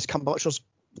because Kambacha's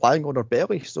lying on her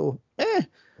belly. So, let's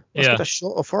get a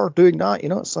shot of her doing that. You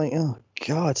know, it's like, oh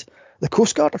god, the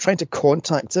Coast Guard are trying to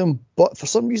contact him, but for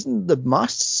some reason the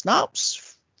mast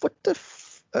snaps. What the?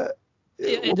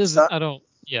 It doesn't. That? I don't.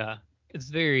 Yeah, it's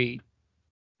very.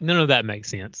 None of that makes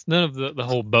sense. None of the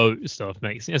whole boat stuff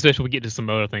makes sense. Especially when we get to some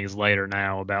other things later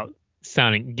now about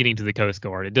getting to the Coast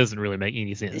Guard. It doesn't really make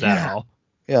any sense at all.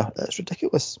 Yeah, it's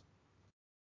ridiculous.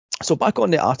 So back on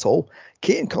the atoll,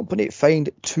 Kate and company find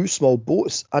two small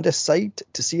boats and decide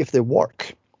to see if they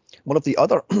work. One of the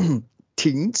other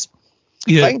teens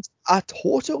finds a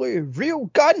totally real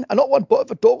gun and not one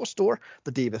bought at a dollar store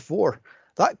the day before.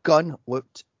 That gun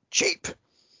looked cheap.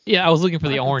 Yeah, I was looking for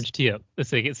the orange tip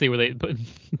so you can see where they put.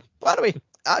 By the way, it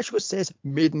actually says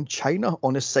made in China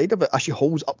on the side of it as she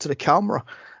holds up to the camera.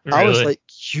 Really? I was like,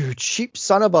 you cheap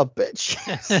son of a bitch.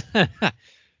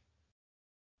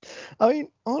 I mean,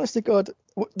 honest to God,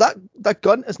 that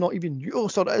gun is not even used. Oh,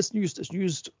 sorry, it's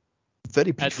used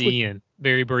very briefly. At the end,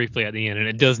 very briefly at the end, and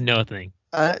it does nothing.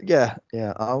 Yeah.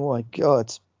 Oh my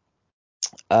God.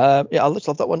 I literally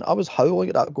love that one. I was howling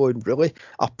at that, going, really?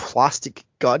 A plastic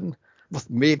gun with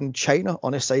made in China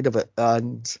on the side of it,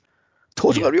 and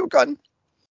totally a real gun.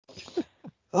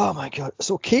 Oh my God.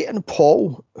 So Kate and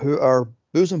Paul, who are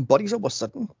bosom buddies all of a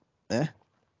sudden, tune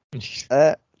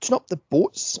up the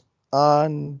boats,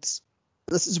 and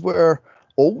this is where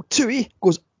old Tui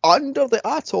goes under the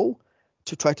atoll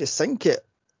to try to sink it.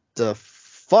 The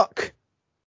fuck?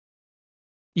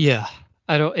 Yeah.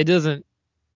 It doesn't.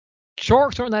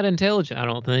 Sharks aren't that intelligent, I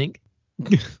don't think.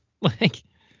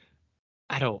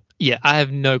 I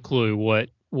have no clue what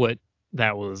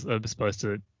that was supposed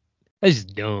to. That's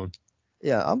just dumb.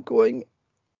 Yeah, I'm going.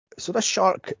 So this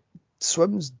shark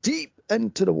swims deep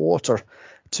into the water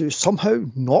to somehow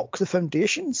knock the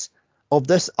foundations of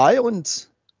this island,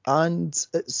 and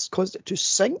it's caused it to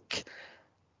sink.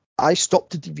 I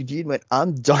stopped the DVD and went,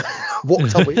 I'm done.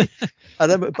 Walked away,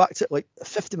 and then went back to it like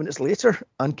 50 minutes later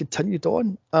and continued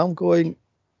on. I'm going,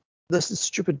 this is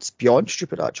stupid. It's beyond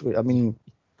stupid, actually. I mean,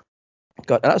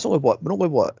 God, and that's only what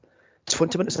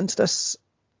 20 minutes into this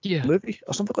movie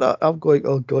or something like that. I'm going,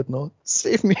 oh God, no,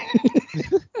 save me.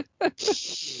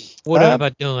 What have I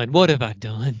done? What have I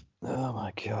done? Oh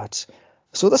my God.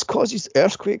 So this causes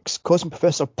earthquakes, causing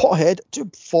Professor Pothead to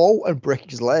fall and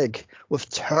break his leg with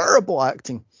terrible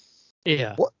acting.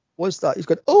 Yeah. What was that? He's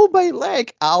going, oh, my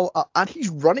leg, ow, and he's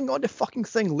running on the fucking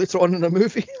thing later on in the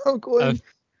movie. I'm going.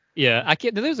 I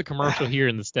can't. There was a commercial here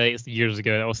in the States years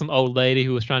ago. That was some old lady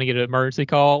who was trying to get an emergency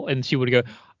call, and she would go,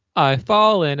 I've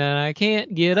fallen and I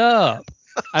can't get up.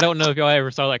 I don't know if y'all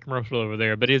ever saw that commercial over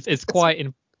there, but it's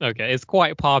quite it's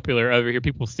quite popular over here.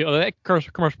 People still, that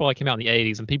commercial probably came out in the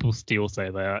 80s, and people still say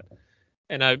that.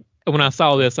 And when I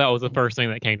saw this, that was the first thing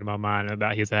that came to my mind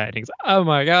about his acting. Oh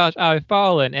my gosh, I've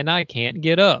fallen and I can't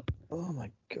get up. Oh my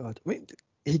God. I mean,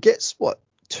 he gets,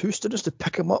 two students to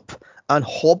pick him up and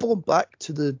hobble him back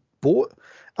to the boat.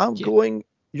 I'm going,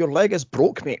 your leg is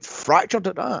broke, mate. Fractured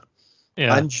at that.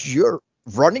 Yeah. And you're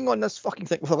running on this fucking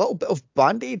thing with a little bit of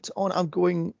Band-Aid on. I'm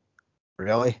going,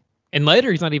 really? And later,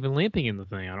 he's not even limping in the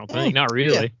thing, I don't think. Not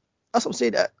really. Yeah. That's what I'm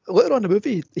saying. Later on in the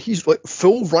movie, he's like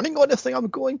full running on this thing. I'm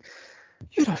going,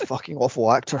 you're a fucking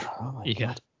awful actor. Oh my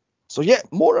God. So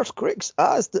more earthquakes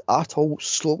as the atoll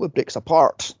slowly breaks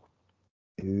apart.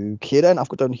 Okay then, I've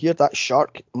got down here, that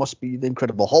shark must be the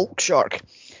Incredible Hulk shark.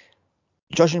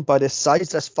 Judging by the size of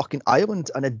this fucking island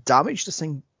and the damage this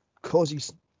thing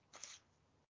causes.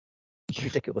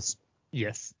 Ridiculous.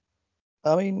 Yes.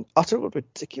 I mean, utterly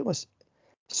ridiculous.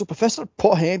 So Professor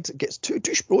Pothead gets two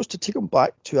douche bros to take him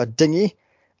back to a dinghy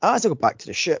as they go back to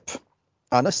the ship.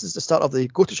 And this is the start of the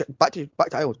go to ship, back to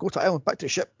island, go to island, back to the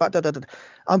ship, back.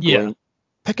 I'm going,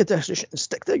 pick a destination and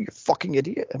stick there, you fucking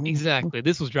idiot. I mean, exactly.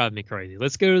 This was driving me crazy.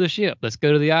 Let's go to the ship. Let's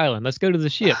go to the island. Let's go to the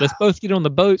ship. Let's both get on the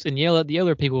boats and yell at the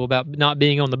other people about not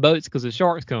being on the boats because the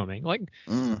shark's coming. Like,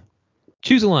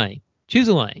 choose a lane. Choose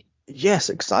a lane. Yes,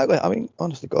 exactly. I mean,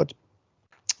 honest to God.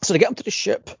 So they get him to the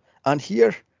ship, and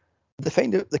here they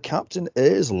find out the captain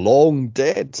is long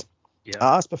dead.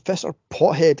 Yeah. As Professor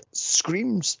Pothead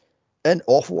screams in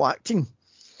awful acting.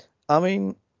 I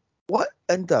mean, what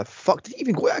in the fuck? Did he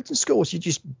even go to acting school? Was he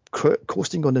just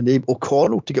coasting on the name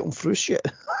O'Connell to get him through shit?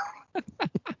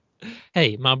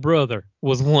 Hey, my brother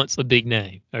was once a big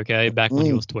name, okay, back when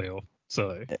he Mm, was 12.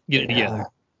 So get it yeah,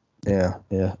 together.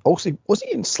 yeah. Also, was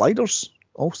he in Sliders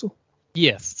also?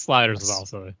 Yes, Sliders was Yes.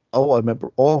 also. All I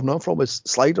remember, all I know from was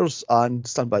Sliders and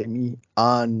Stand By Me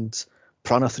and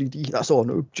Prana 3D. That's all I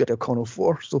know Jerry O'Connell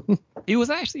for. So, He was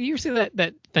actually. You ever see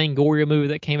that Fangoria movie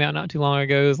that came out not too long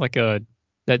ago? It was like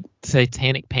that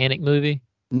Satanic Panic movie.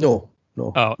 no,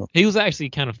 no, Oh, no. he was actually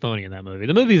kind of funny in that movie.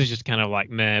 The movie was just kind of like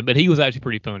meh, but he was actually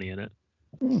pretty funny in it.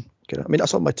 Okay. I mean,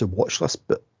 that's on my to watch list,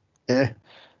 but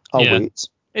I'll Yeah, wait.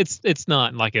 it's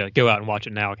not like a go out and watch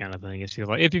it now kind of thing. It's just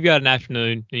like if you've got an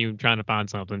afternoon and you're trying to find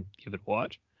something, give it a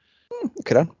watch.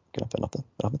 Okay, then. Okay, fair enough then.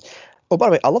 Fair enough then. Oh, by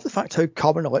the way, I love the fact how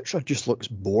Carmen Electra just looks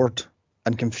bored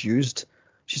and confused.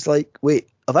 She's like, wait,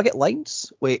 have I got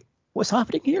lines? Wait, what's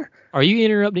happening here? Are you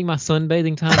interrupting my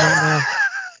sunbathing time right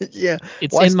now? Yeah.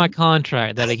 It's Why in is my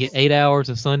contract that I get 8 hours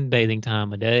of sunbathing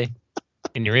time a day,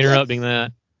 and you're yeah, interrupting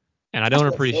that, and I that's don't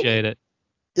what I felt like. appreciate it.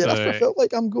 Yeah, that's what I So felt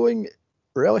like. I'm going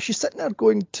really. She's sitting there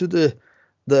going to the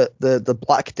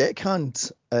black deckhand,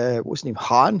 what's his name?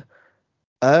 Han.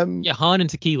 Um yeah, Han and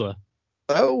Tequila.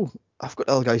 oh, I've got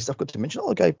the other guys, I've got to mention the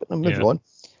other guy, but I'm moving Yeah. on.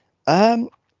 Um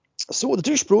So the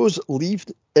douche bros leave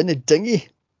in a dinghy,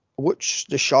 which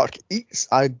the shark eats.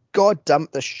 God damn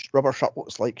it, this rubber shark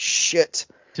looks like shit.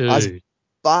 As Dude.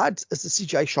 bad as the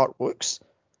CGI shark looks,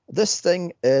 this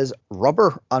thing is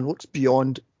rubber and looks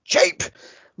beyond cheap.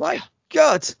 My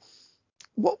God,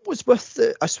 what was with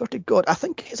the? I swear to God, I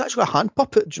think it's actually a hand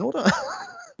puppet. Do you know that?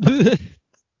 Yeah.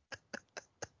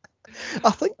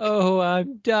 I think. Oh,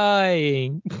 I'm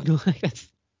dying. Like,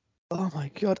 Oh my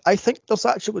God, I think there's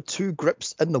actually two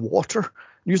grips in the water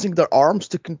using their arms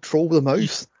to control the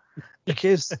mouth.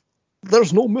 Because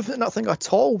there's no movement in that thing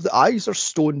at all. The eyes are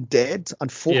stone dead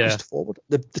and yeah. focused forward.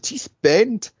 The teeth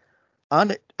bend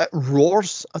and it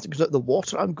roars as it goes out the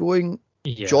water. I'm going,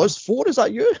 Yeah. Jaws 4, is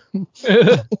that you?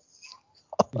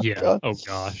 Yeah. God. Oh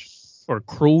gosh. Or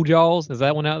Cruel Jaws. Is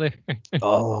that one out there?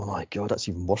 Oh my God, that's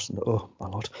even worse than oh my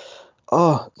lord.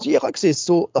 Oh, so yeah, like I say,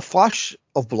 so the flash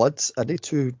of blood and the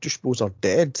two douche bros are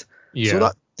dead. So Yeah.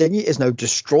 that dinghy is now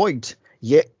destroyed.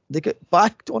 Yet they get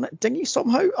back on that dinghy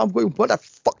somehow. I'm going, where the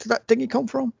fuck did that dinghy come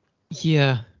from?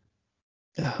 Yeah.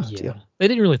 Oh dear. Yeah. They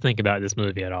didn't really think about this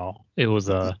movie at all. It was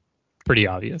pretty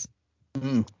obvious.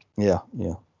 Mm, yeah.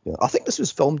 I think this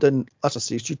was filmed in, as I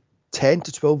say, it's 10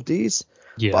 to 12 days,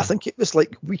 but I Yeah. think it was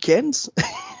like weekends.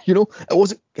 It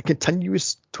wasn't a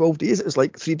continuous 12 days. It was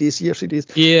like 3 days here, 3 days.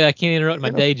 Yeah, I can't interrupt my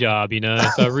You know. day job,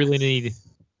 so I really need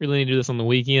to do this on the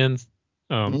weekends.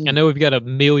 I Mm, know we've got $1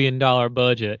 million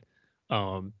budget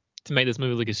to make this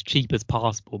movie look as cheap as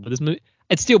possible, but this movie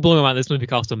it's still blowing my mind this movie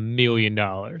cost $1 million.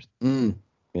 mm,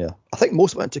 yeah. I think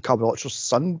most went to Carbon Electra's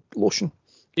sun lotion.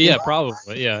 You Yeah, know.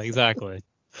 probably. Yeah, exactly.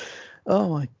 Oh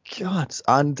my God.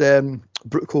 And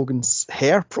Brooke Hogan's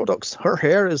hair products. Her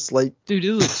hair is like Dude,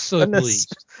 it looks so goodness.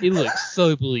 bleached. It looks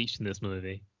so bleached in this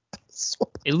movie. So-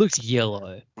 It looks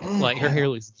yellow. Like her yeah. hair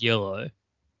looks yellow.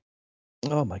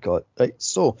 Oh my God. Right.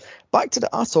 So back to the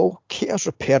atoll. Kate has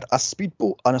repaired a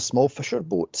speedboat and a small fisher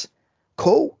boat.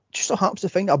 Cole just so happens to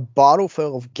find a barrel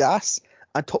full of gas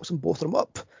and tops them both of them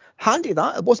up. Handy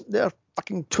that. It wasn't there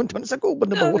fucking 20 minutes ago when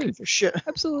they were No, looking for shit.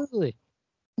 absolutely.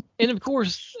 And of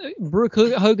course, Brooke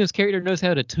Hogan's character knows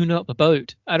how to tune up a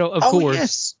boat. I don't, of Oh course.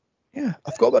 yes. Yeah,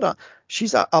 I forgot about that.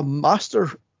 She's a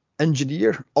master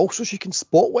engineer. Also, she can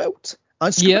spot weld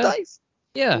and scuba Yeah, dive.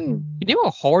 yeah. Hmm. You know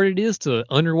how hard it is to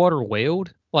underwater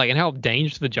weld, like, and how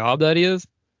dangerous of a job that is.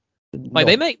 Like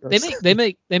they No. make they Yes. make they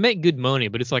make they make good money,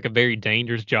 but it's like a very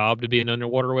dangerous job to be an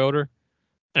underwater welder.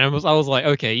 And I was like,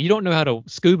 okay, you don't know how to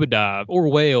scuba dive or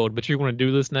weld, but you want to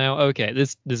do this now? Okay,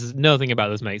 this is nothing about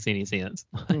this makes any sense.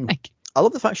 Hmm. Like, I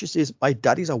love the fact she says, "My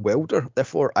daddy's a welder,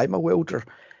 therefore I'm a welder."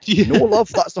 No, yeah, love,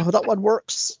 that's not how that one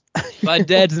works. my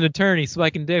dad's an attorney, so I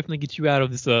can definitely get you out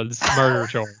of this murder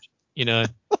charge. You know,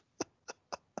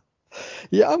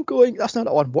 Yeah, I'm going. That's not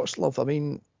that one. What's love? I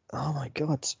mean, oh my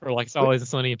God. or like it's What? always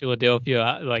sunny in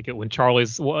Philadelphia. Like it when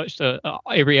Charlie's watched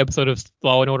every episode of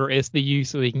Law and Order SVU,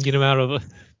 so he can get him out of the.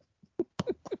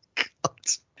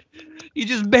 You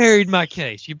just buried my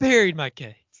case. You buried my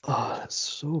case. Oh, that's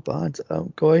so bad.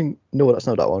 I'm going. No, that's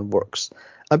not how that one works.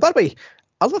 And by the way,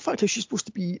 I love the fact how she's supposed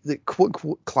to be the quote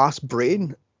unquote class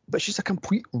brain, but she's a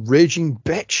complete raging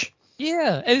bitch.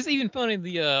 Yeah, and it's even funny.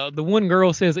 The one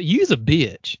girl says, "Use a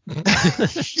bitch."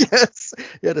 Yes.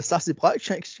 Yeah, the sassy black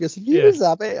chick. She goes, Yeah, use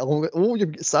a bit. Oh, you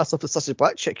get sassed off the sassy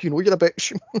black chick. You know you're a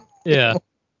bitch. yeah,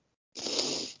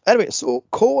 Anyway, so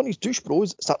Cole and his douche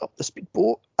bros start up the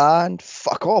speedboat and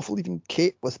fuck off, leaving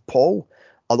Kate with Paul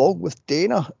along with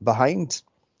Dana behind.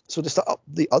 So they start up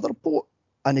the other boat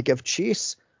and they give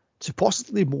chase. to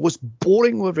possibly the most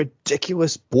boringly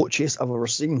ridiculous boat chase I've ever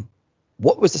seen.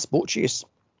 What was this boat chase?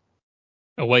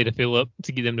 A way to fill up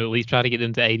to get them to at least try to get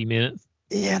them to 80 minutes.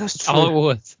 Yeah, that's true. All it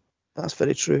was. That's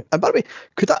very true. And by the way,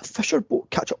 could that Fisher boat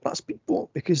catch up with that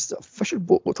speedboat? Because that Fisher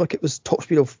boat looked like it was top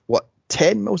speed of,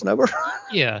 10 miles an hour?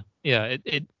 Yeah.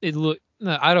 It looked.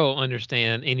 No, I don't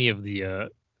understand any of the.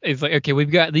 It's like, okay,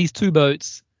 we've got these two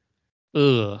boats.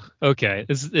 Ugh. Okay.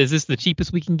 Is this the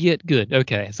cheapest we can get? Good.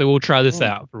 Okay. So we'll try this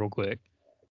out real quick.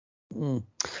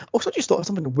 Also, I just thought of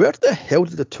something. Where the hell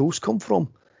did the tools come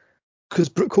from? Because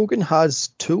Brooke Hogan has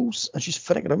tools and she's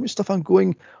fiddling around with stuff. I'm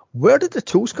going, where did the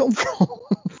tools come from?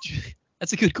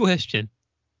 That's a good question.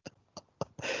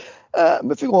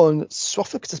 Moving on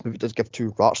swiftly, because this movie does give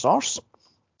two rat's arse.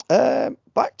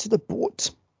 Back to the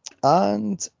boat,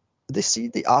 and they see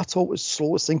the atoll is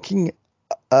slowly sinking,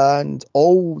 and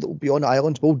all that will be on the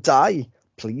island will die.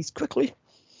 Please, quickly.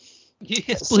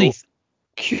 Yes, please. So,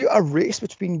 cue a race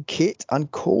between Kate and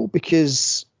Cole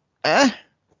because,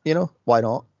 why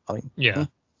not? I mean, yeah.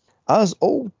 As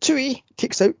old Tui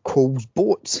takes out Cole's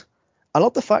boat. I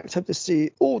love the fact how they say,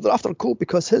 they're after Cole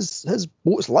because his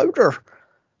boat's louder.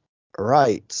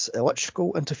 Right,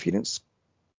 electrical interference.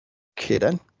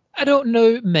 Kidding. I don't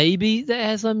know. Maybe that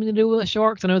has something to do with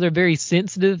sharks. I know they're very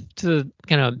sensitive to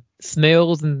kind of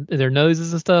smells and their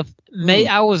noses and stuff.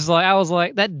 I was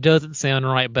like, that doesn't sound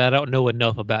right, but I don't know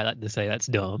enough about it to say that's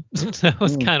dumb. That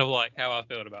was kind of like how I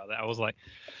felt about that. I was like,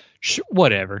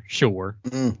 whatever, sure.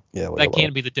 Yeah, whatever. That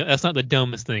can't be that's not the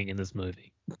dumbest thing in this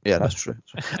movie. Yeah, that's true.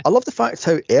 I love the fact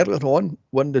how earlier on,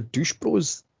 when the douche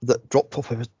bros that dropped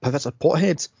off Professor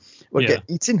Pothead were getting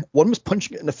eaten, one was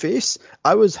punching it in the face.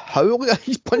 I was howling.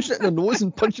 He's punching it in the nose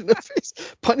and punching it in the face.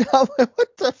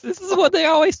 This is what they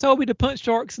always told me, to punch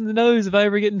sharks in the nose if I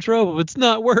ever get in trouble. It's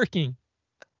not working.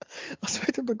 I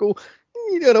expect him to go,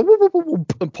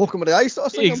 and poke him in the eye. Sort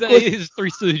of thing. Exactly. It's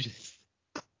Three Stooges.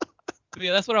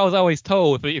 Yeah, that's what I was always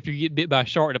told. If you get bit by a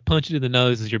shark, to punch it in the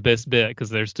nose is your best bet because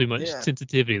there's too much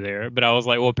sensitivity there. But I was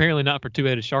like, well, apparently not for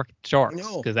two-headed sharks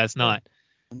because that's not.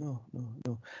 No.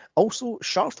 Also,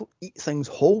 sharks don't eat things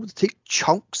whole. They take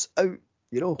chunks out,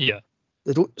 Yeah.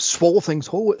 They don't swallow things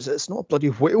whole. It's not a bloody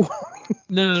whale.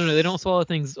 No. They don't swallow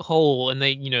things whole, and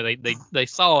they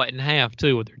saw it in half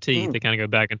too with their teeth. They kind of go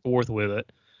back and forth with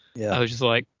it. Yeah. I was just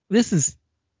like, this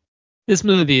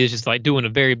movie is just like doing a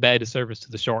very bad disservice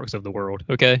to the sharks of the world.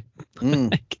 Okay.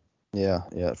 Yeah,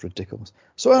 it's ridiculous.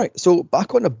 So, all right,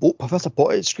 back on the boat, Professor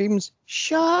Pothead screams,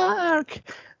 "Shark!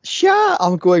 Shark!"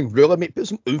 I'm going, really, mate, put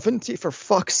some oomph into it for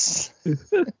fuck's.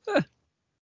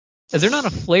 Is there not a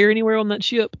flare anywhere on that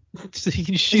ship so you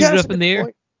can shoot it up in the air?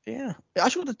 Point. Yeah,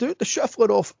 actually, they do. They should have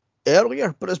flown off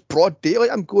earlier, but it's broad daylight.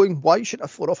 I'm going, why shouldn't I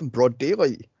flown off in broad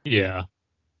daylight? Yeah.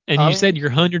 And you said you're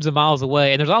hundreds of miles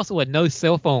away, and there's also a no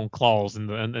cell phone clause in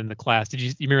the class. Did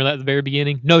you remember that at the very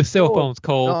beginning? No cell phones,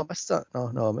 Cole. No, I missed that.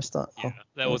 No, I missed that. Yeah,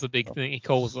 that was a big thing.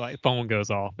 Cole's like, phone goes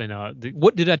off, and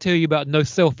what did I tell you about no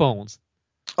cell phones?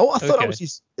 Oh, I thought it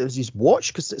was his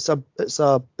watch because it's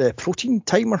a protein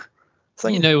timer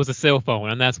thing. It was a cell phone,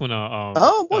 and that's when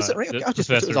was it right? I just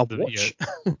thought it was a watch.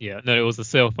 No, it was a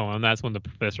cell phone, and that's when the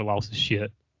professor lost his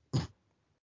shit.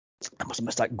 I must have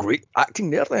missed that great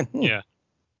acting there then. Yeah.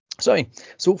 Sorry.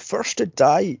 So first to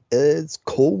die is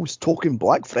Cole's token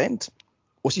black friend.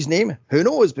 What's his name? Who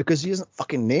knows? Because he isn't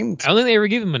fucking named. I don't think they ever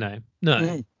give him a name.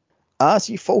 No. As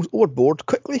he falls overboard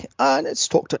quickly, and it's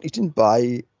talked and eaten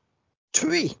by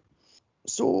Tui.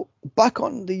 So back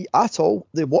on the atoll,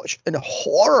 they watch in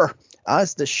horror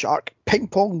as the shark ping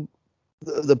pong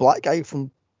the black guy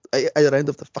from either end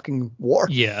of the fucking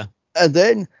water. Yeah. And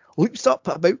then leaps up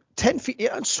about 10 feet in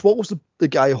the air and swallows the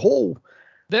guy whole.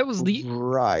 That was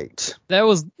right. That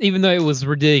was, even though it was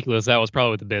ridiculous, that was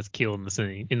probably the best kill in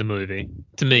the movie,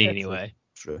 to me anyway.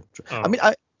 True. I mean,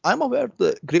 I'm aware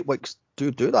that great whites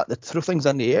do that. They throw things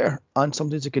in the air, and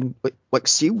sometimes they can like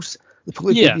seals. They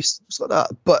probably baby seals like that.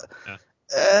 But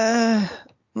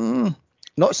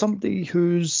not somebody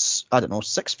who's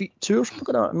 6 feet 2 or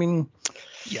something like that. I mean,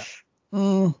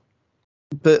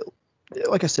 but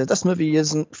like I said, this movie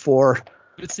isn't for.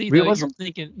 But see, though,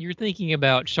 you're thinking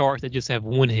about sharks that just have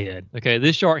one head. Okay,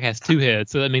 this shark has two heads,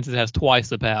 so that means it has twice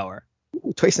the power.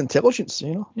 Twice intelligence,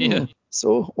 Yeah.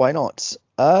 So why not?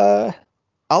 I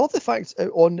love the fact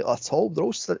on the atoll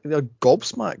they're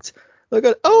gobsmacked. They're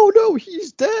going, "Oh no,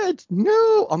 he's dead!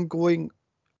 No!" I'm going,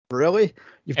 really?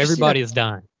 Everybody is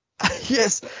dying.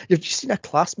 Yes, you've just seen a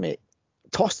classmate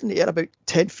tossed in the air about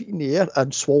 10 feet in the air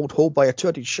and swallowed whole by a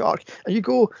two-headed shark, and you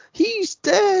go, "He's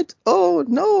dead! Oh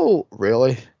no!"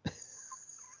 Really?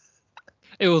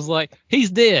 It was like,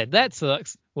 he's dead. That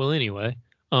sucks. Well, anyway,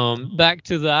 back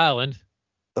to the island.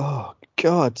 Oh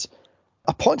God.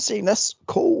 Upon saying this,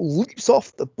 Cole leaps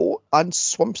off the boat and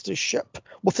swims to the ship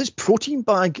with his protein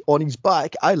bag on his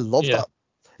back. I love Yeah. that.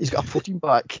 He's got a protein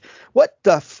bag. What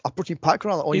the a protein pack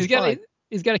rather on his bag?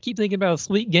 He's got to keep thinking about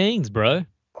Sweet Gaines, bro.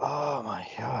 Oh my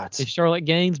God. It's Charlotte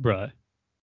Gaines, bro.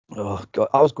 Oh God.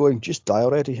 I was going, just die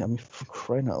already. I mean, for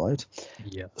crying out loud.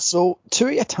 Yeah. So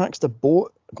Tui attacks the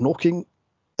boat, knocking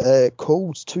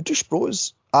Cole's two douche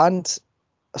bros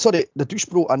the douche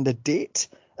bro and the date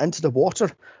into the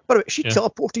water. By the way, she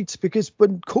teleported because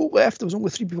when Cole left, there was only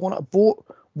 3 people on that boat.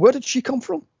 Where did she come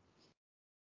from?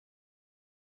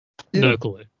 No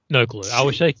clue. No clue. I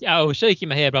was shaking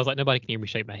my head, but I was like, nobody can hear me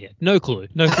shake my head. No clue.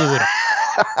 No clue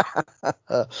at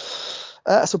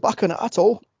all. So back on the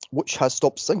atoll, which has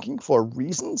stopped sinking for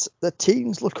reasons, the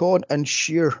teens look on in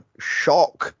sheer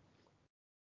shock.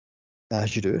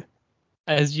 As you do.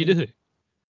 As you do.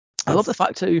 I love the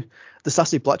fact how the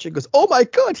sassy black chick goes, "Oh my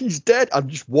God, he's dead," and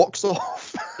just walks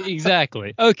off.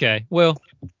 Exactly. Okay. Well.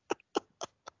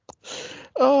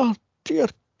 Oh dear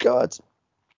God.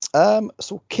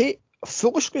 So Kate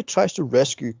foolishly tries to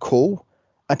rescue Cole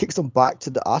and takes him back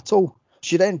to the atoll.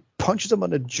 She then punches him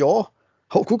in the jaw,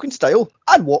 Hulk Hogan style,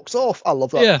 and walks off. I love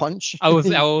that punch. I was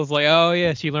like, oh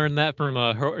yeah, she learned that from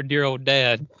her dear old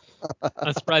dad.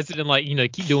 I'm surprised it didn't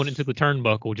keep doing it to the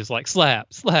turnbuckle, just like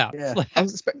slap, slap, slap. I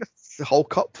was expecting the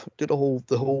Hulk up, do the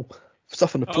whole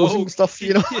stuff and the posing stuff,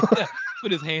 Yeah.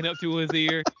 Put his hand up to his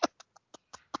ear.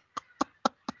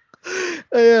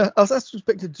 Yeah, I was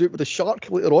expecting to do it with a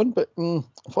shark later on, but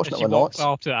unfortunately and she walks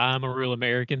off to "I'm a Real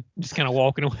American," just kind of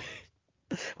walking away.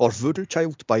 Or Voodoo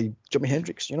Child by Jimi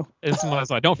Hendrix, And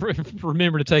somebody's like, "Don't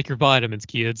remember to take your vitamins,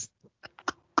 kids."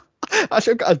 I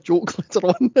should have got a joke later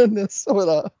on in this, some of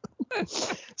that.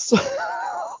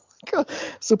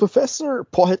 So Professor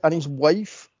Pothead and his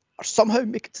wife somehow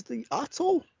make it to the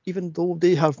atoll, even though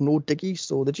they have no diggies,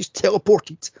 so they just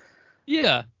teleported.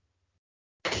 Yeah.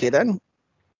 Okay then.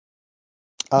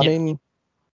 I mean,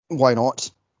 why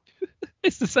not?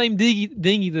 It's the same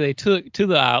dinghy that they took to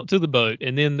the boat,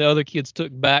 and then the other kids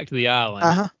took back to the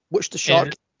island. Which the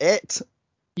shark ate.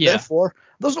 Yeah. Therefore,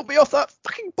 there's no way off that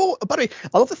fucking boat. By the way,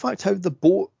 I love the fact how the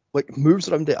boat moves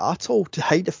around the atoll to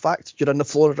hide the fact you're in the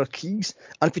Florida Keys.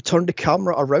 And if you turn the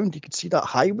camera around, you can see that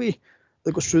highway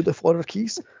that goes through the Florida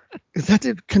Keys. They had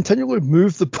to continually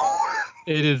move the boat.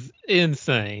 It is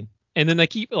insane. And then they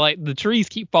keep the trees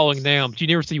keep falling down, but you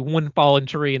never see one fallen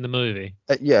tree in the movie.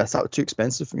 It's not too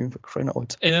expensive for me for crying out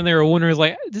loud. And then they were wondering,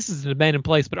 this is an abandoned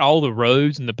place, but all the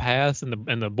roads and the paths and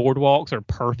the boardwalks are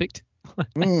perfect.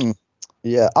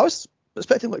 Yeah, I was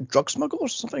expecting drug smugglers or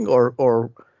something,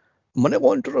 or money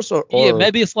launderers, or yeah,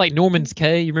 maybe it's like Norman's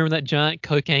Cay. You remember that giant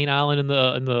cocaine island in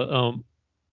the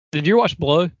Did you ever watch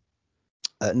Blow?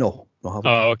 No, I haven't.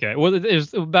 Oh, okay. Well, it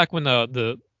was back when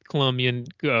the Colombian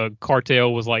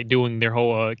cartel was doing their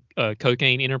whole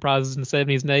cocaine enterprises in the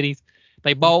 70s and 80s.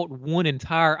 They bought one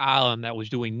entire island that was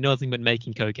doing nothing but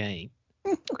making cocaine.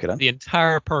 Okay then. The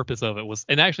entire purpose of it was,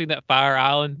 and actually that Fire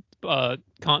Island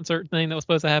concert thing that was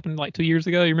supposed to happen 2 years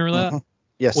ago. You remember that?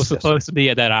 Yes. Was supposed to be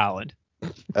at that island.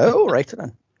 Oh, right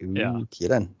then. Yeah. Okay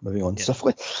then. Moving on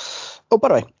swiftly. Oh, by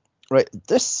the way, right,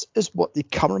 this is what the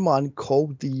cameraman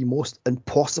called the most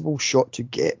impossible shot to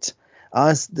get,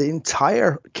 as the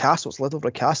entire cast, what's left over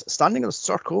a cast, standing in a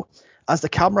circle as the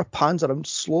camera pans around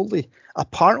slowly.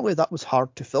 Apparently that was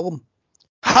hard to film.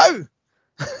 How?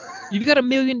 You've got $1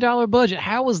 million budget.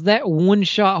 How was that one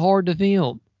shot hard to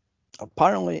film?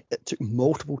 Apparently it took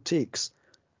multiple takes.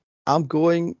 I'm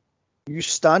going, you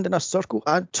stand in a circle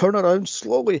and turn around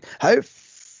slowly. How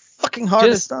fucking hard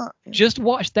is that? Just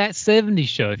watch that 70s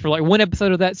show for one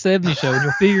episode of that 70s show and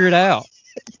you'll figure it out.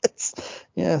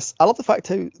 Yes. I love the fact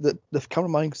how the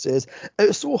cameraman says it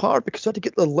was so hard because I had to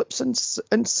get the lips in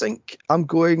sync. I'm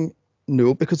going,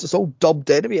 no, because it's all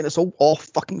dubbed anyway and it's all off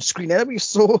fucking screen anyway.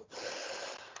 So,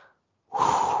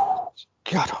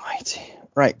 God almighty.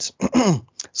 Right.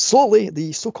 Slowly,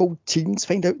 the so-called teens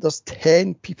find out there's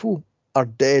 10 people are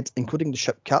dead, including the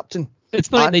ship captain. It's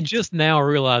funny, they just now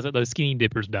realize that those skinny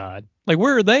dippers died.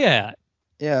 Where are they at?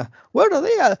 Yeah. Where are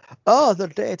they at? Oh, they're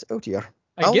dead. Oh, dear.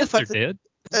 I guess they're dead.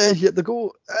 Yeah, they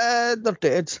go, they're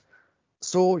dead.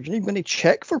 So you're even going to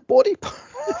check for body parts.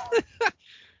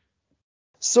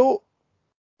 So,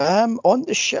 on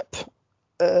the ship,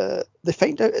 they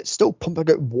find out it's still pumping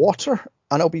out water,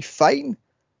 and it'll be fine.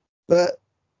 But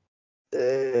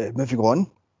moving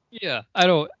on. Yeah, I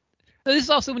don't. This is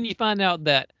also when you find out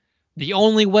that the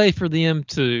only way for them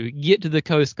to get to the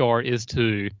Coast Guard is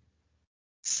to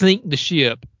sink the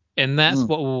ship, and that's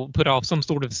what will put off some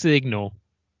sort of signal.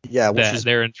 Yeah, which that is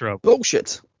they're in trouble.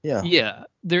 Bullshit. Yeah. Yeah,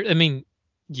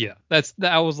 Yeah,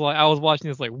 I was watching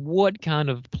this like, what kind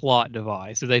of plot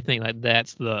device do they think like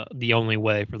that's the only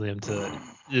way for them to?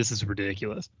 This is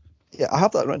ridiculous. Yeah, I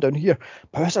have that written down here.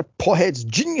 Professor Pothead's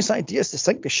genius idea is to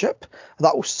sink the ship.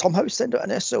 That will somehow send out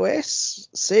an SOS.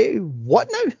 Say what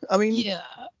now? I mean, Yeah.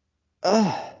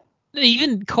 uh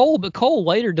Even Cole, but Cole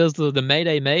later does the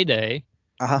Mayday Mayday.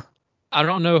 huh. I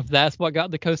don't know if that's what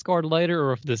got the Coast Guard later,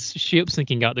 or if the ship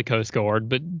sinking got the Coast Guard,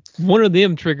 but one of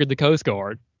them triggered the Coast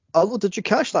Guard. Although, did you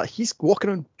catch that? He's walking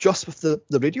around just with the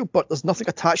radio, but there's nothing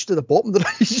attached to the bottom.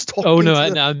 He's just talking. Oh no,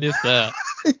 to I missed that.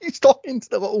 he's talking to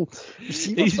the little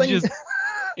receiver He's thing.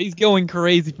 he's going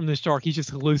crazy from the shark. He's just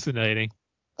hallucinating.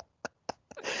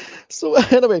 So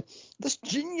anyway, this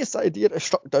genius idea is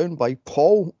struck down by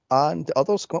Paul, and the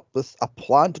others come up with a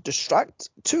plan to distract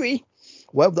Tui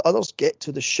while the others get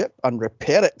to the ship and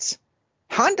repair it.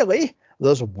 Handily,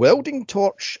 there's a welding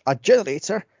torch, a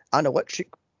generator, and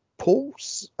electric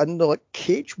poles in the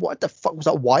cage. What the fuck was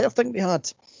that wire thing they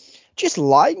had? Just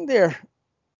lying there,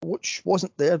 which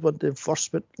wasn't there when they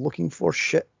first went looking for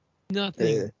shit.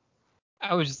 Nothing.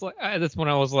 I was just like, that's when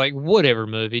I was like, whatever,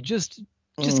 movie, just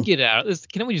get out.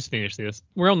 Can we just finish this?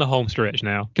 We're on the home stretch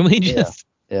now. Can we just?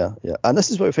 Yeah. And this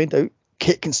is where we find out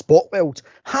Kate can spot weld.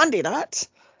 Handy that.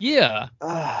 Yeah.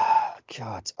 Ah,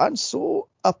 God. And so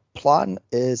a plan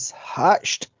is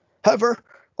hatched. However,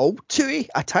 old Tui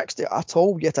attacks the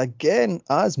atoll yet again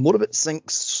as more of it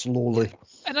sinks slowly.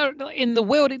 And in the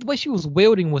way she was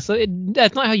welding was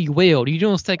that's not how you weld. You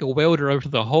don't just take a welder over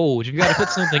the holes. You got to put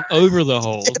something over the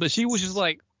holes. But she was just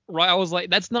like, right. I was like,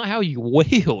 that's not how you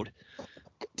weld.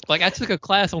 Like, I took a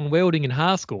class on welding in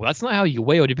high school. That's not how you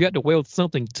weld. You've got to weld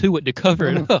something to it to cover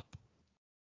it up.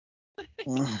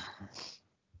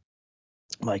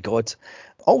 My God.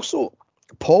 Also,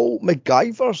 Paul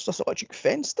MacGyver's this electric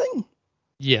fence thing.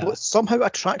 Yeah. It somehow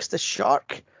attracts the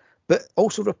shark, but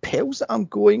also repels it. I'm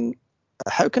going,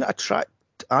 how can it attract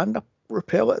and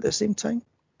repel it at the same time?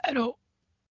 I don't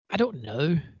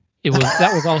know.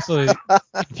 That was also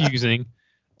confusing.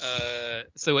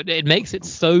 So it makes it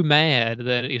so mad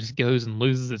that it just goes and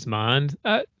loses its mind.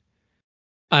 I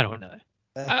don't know.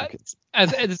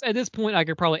 At this point, I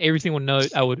could probably every single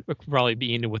note I would probably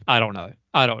be ending with I don't know.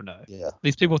 Yeah.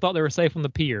 These people thought they were safe on the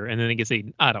pier, and then it gets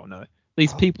eaten. I don't know.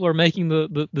 These people are making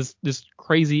this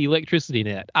crazy electricity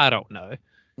net. I don't know.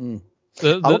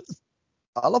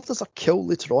 I love there's a kill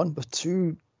later on with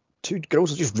two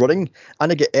girls are just running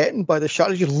and they get eaten by the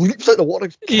shark. Just leaps out the water.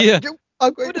 Yeah.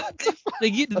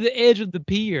 They get to the edge of the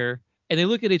pier and they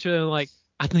look at each other and like,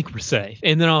 I think we're safe.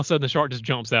 And then all of a sudden the shark just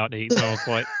jumps out and eats. And I was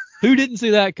like, who didn't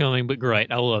see that coming? But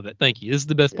great, I love it. Thank you. This is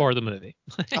the best part of the movie.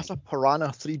 That's a Piranha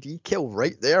 3D kill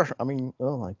right there. I mean,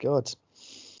 oh my God.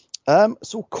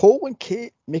 So Cole and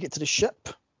Kate make it to the ship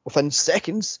within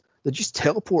seconds. They just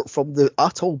teleport from the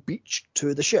atoll beach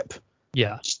to the ship.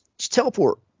 Yeah. Just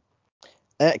teleport.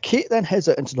 Kate then heads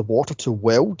out into the water to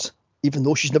weld, even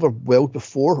though she's never welded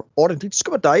before, or indeed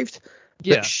scuba dived.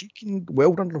 Yeah. But she can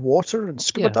weld underwater and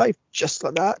scuba dive just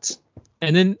like that.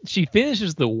 And then she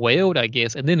finishes the weld, I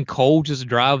guess, and then Cole just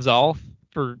drives off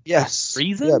for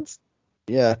reasons.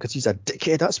 Yeah, because he's a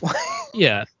dickhead. That's why.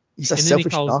 Yeah. He's a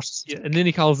selfish narcissist. Yeah, and then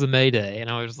he calls the Mayday, and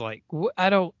I was like,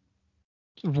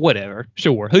 whatever,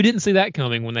 sure. Who didn't see that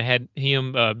coming when they had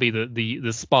him be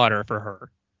the spotter for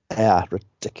her? Yeah,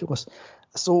 ridiculous.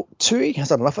 So Tui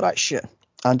has enough of that shit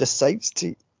and decides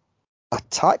to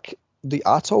attack the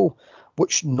atoll,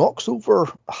 which knocks over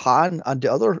Han and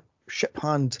the other ship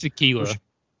hand. Tequila.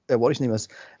 What his name is,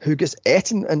 who gets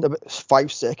eaten in about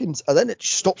 5 seconds, and then it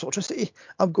stops electricity.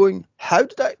 I'm going, how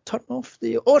did that turn off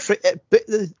the... Oh, that's right, it bit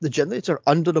the generator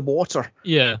under the water.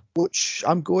 Yeah. Which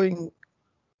I'm going,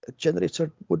 a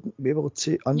generator wouldn't be able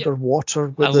to underwater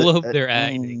with I love their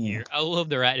acting here. I love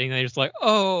their acting. They're just like,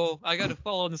 oh, I got to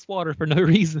fall in this water for no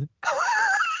reason.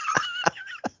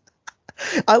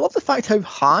 I love the fact how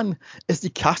Han is the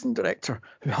casting director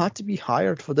who had to be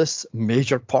hired for this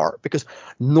major part because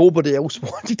nobody else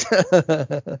wanted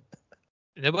it.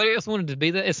 Nobody else wanted to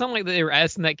be that. It's not like they were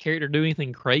asking that character to do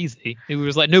anything crazy. It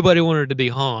was like nobody wanted to be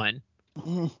Han.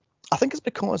 I think it's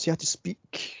because he had to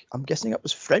speak. I'm guessing it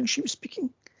was French he was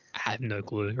speaking. I have no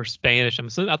clue. Or Spanish. I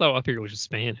thought I figured it was just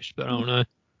Spanish, but I don't know.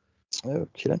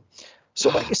 Okay then. So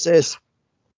like you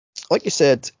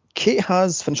said, Kate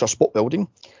has finished her spot welding.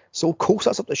 So Cole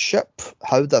sets up the ship.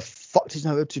 How the fuck does he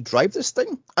know how to drive this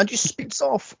thing? And just speeds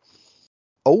off.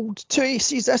 Old Tui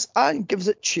sees this and gives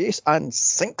it chase and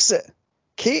sinks it.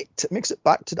 Kate makes it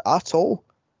back to the atoll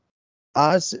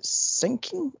as it's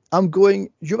sinking. I'm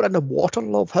going, you were in the water,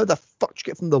 love. How the fuck did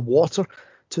you get from the water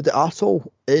to the atoll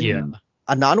in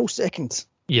a nanosecond?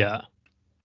 Yeah.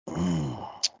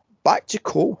 back to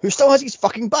Cole, who still has his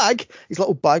fucking bag, his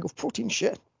little bag of protein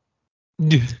shit.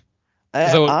 Is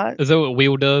And that what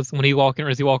Will does when he walking, or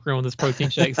is he walking around with his protein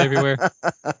shakes everywhere?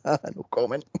 no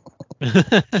comment.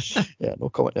 Yeah, no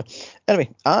comment there.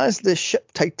 Anyway, as the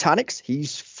ship Titanic's,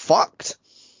 he's fucked.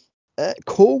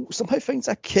 Cole somehow finds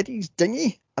a kiddie's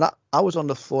dinghy, and I was on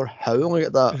the floor howling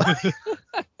at that.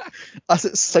 As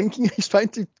it's sinking, he's trying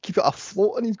to keep it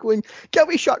afloat, and he's going, "Get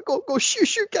away, shark! Go,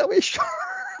 shoot, get away, shark!"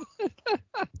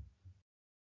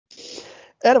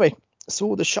 Anyway,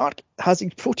 so the shark has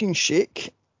his protein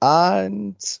shake,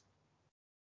 and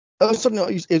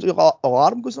suddenly his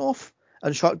alarm goes off,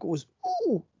 and the shark goes,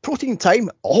 "Oh, protein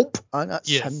time!" And that's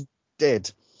him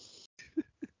dead.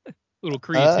 Little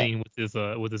creatine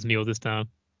with his meal this time.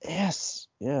 Yes,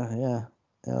 yeah.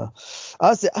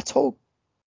 As the atoll,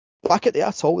 back at the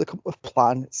atoll, they come up with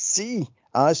Plan C,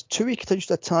 as Tui continues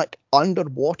to attack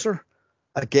underwater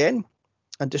again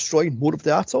and destroy more of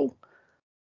the atoll.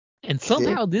 And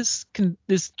somehow this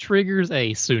triggers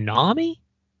a tsunami.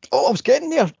 Oh, I was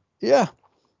getting there. Yeah.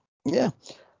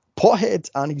 Pothead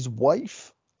and his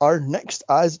wife are next,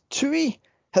 as Tui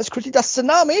has created a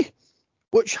tsunami,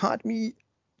 which had me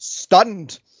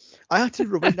stunned. I had to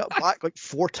rewind that back like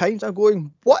 4 times. I'm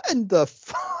going, what in the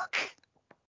fuck?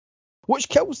 Which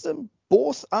kills them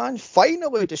both and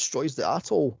finally destroys the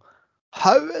atoll.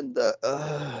 How in the...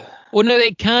 Well, no,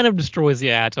 it kind of destroys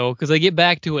the atoll because they get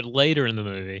back to it later in the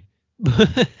movie.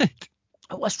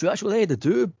 Oh, that's true. That's what they had to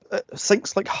do. It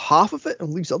sinks like half of it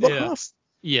and leaves the other half.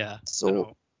 Yeah.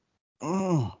 So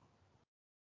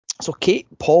Kate,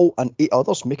 Paul, and 8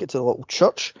 others make it to the little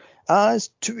church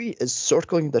as Tui is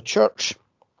circling the church.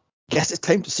 Guess it's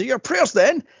time to say your prayers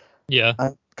then. Yeah.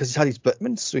 Because he's had his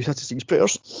Bitman, so he's had to say his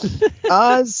prayers.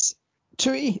 As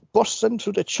Tui bursts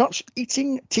into the church,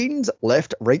 eating teens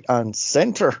left, right, and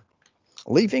centre,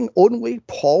 leaving only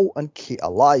Paul and Kate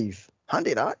alive.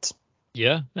 Handy that.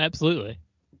 Yeah, absolutely.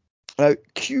 Now,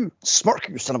 Q, smirk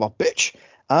you son of a bitch,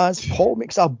 as Paul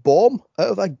makes a bomb out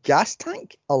of a gas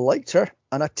tank, a lighter,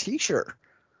 and a t-shirt,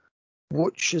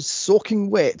 which is soaking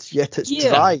wet, yet it's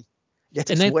dry, yet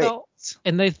it's wet.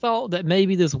 They thought that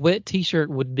maybe this wet t-shirt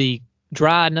would be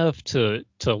dry enough to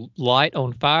light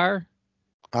on fire.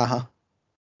 Uh-huh.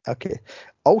 Okay.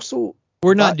 Also,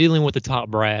 we're not dealing with the top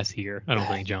brass here, I don't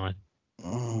think, John.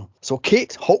 So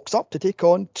Kate hulks up to take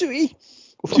on Tui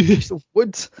with a piece of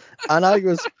wood, and I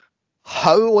was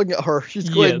howling at her. She's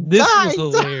going, this die! Was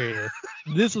hilarious.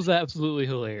 This was absolutely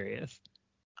hilarious.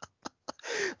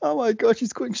 Oh my god,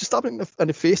 she's stabbing in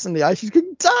the face and the eye. She's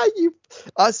going, die, you!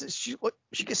 As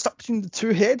she gets stuck between the 2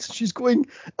 heads, she's going,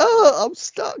 I'm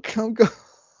stuck. I'm going.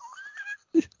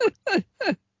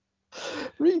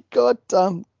 Really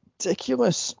goddamn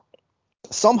ridiculous.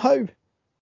 Somehow,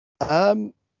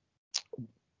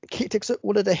 Kate takes out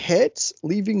one of the heads,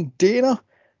 leaving Dana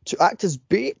to act as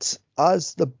bait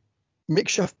as the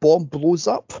makeshift bomb blows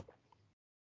up.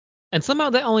 And somehow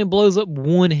that only blows up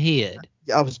one head.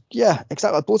 Yeah,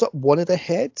 exactly. It blows up one of the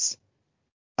heads.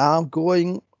 I'm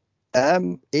going,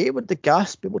 would the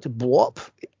gas be able to blow up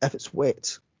if it's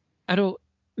wet?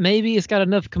 Maybe it's got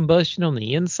enough combustion on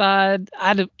the inside.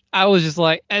 I was just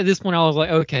like, at this point, I was like,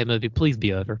 okay, movie, please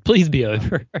be over. Please be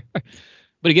over.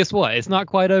 But guess what? It's not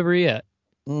quite over yet.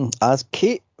 As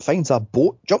Kate finds a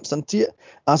boat, jumps into it,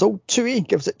 as old Tui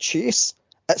gives it chase,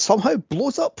 it somehow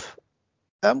blows up.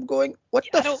 I'm going, what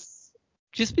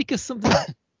just because something...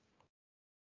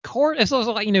 It's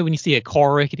also like, when you see a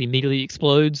car wreck, it immediately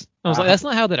explodes. I was like, that's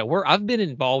not how that works. I've been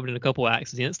involved in a couple of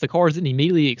accidents. The cars didn't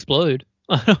immediately explode.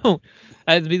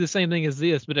 It'd be the same thing as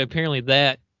this, but apparently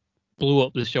that blew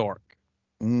up the shark.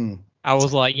 I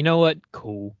was like, you know what?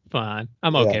 Cool, fine.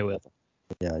 I'm okay with it.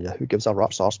 Yeah. Who gives a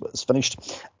rat's arse? But it's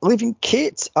finished. Leaving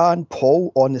Kate and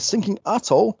Paul on the sinking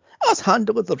atoll as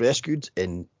handled the rescued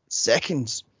in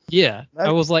seconds. Yeah,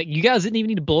 I was like, you guys didn't even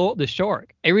need to blow up the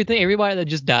shark. Everybody that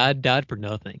just died for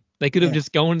nothing. They could have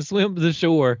just gone to swim to the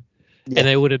shore, and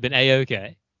they would have been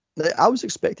A-okay. I was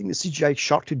expecting the CGI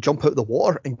shark to jump out of the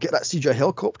water and get that CGI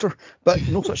helicopter, but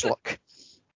no such luck.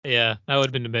 Yeah, that would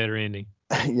have been the better ending.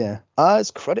 Yeah,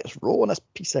 as credits roll on this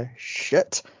piece of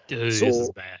shit. Dude, this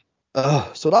is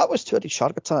bad. So that was 20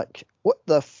 Shark Attack. What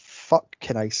the fuck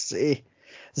can I say?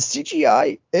 The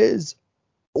CGI is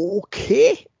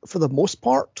okay for the most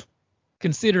part.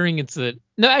 Considering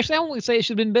no, actually, I won't say it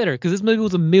should have been better because this movie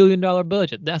was $1 million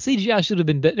budget. That CGI should have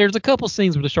been better. There's a couple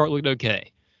scenes where the shark looked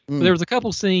okay. But there was a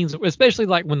couple scenes, especially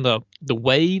like when the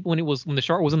wave, when the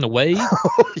shark was in the wave,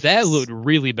 that looked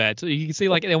really bad. So you can see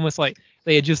like almost like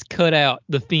they had just cut out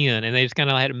the fin and they just kind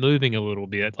of had it moving a little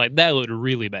bit. Like that looked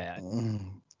really bad.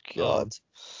 God.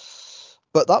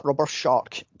 But that rubber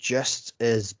shark just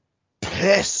is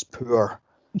piss poor.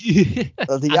 I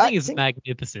The think it's acting,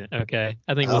 magnificent. Okay,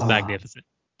 I think it was oh magnificent.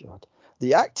 god,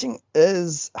 the acting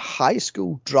is high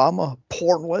school drama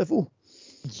porn level.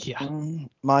 Yeah,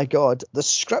 My god, the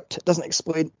script doesn't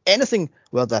explain anything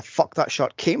where the fuck that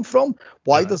shark came from.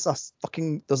 Why no, there's a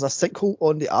sinkhole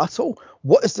on the atoll?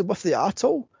 What is with the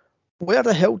atoll? Where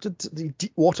the hell did the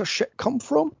deep water shit come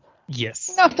from?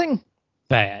 yes, Nothing.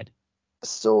 bad.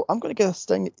 So I'm going to give this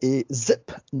thing a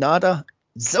zip nada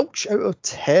zilch out of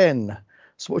 10.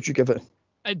 So what would you give it?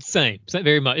 Same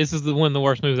very much. This is one of the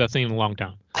worst movies I've seen in a long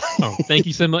time. Oh, thank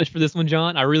you so much for this one,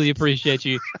 John. I really appreciate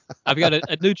you. I've got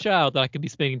a new child that I could be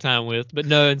spending time with, but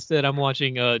no, instead I'm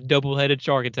watching a two-headed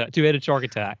shark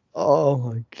attack. Oh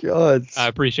my god. I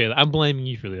appreciate it. I'm blaming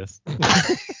you for this.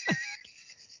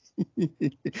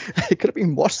 It could have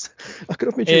been worse. I could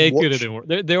have made you It could have watch.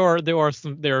 been worse.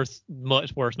 There are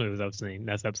much worse movies I've seen.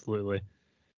 That's absolutely.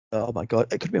 Oh my god,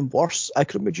 it could have been worse. I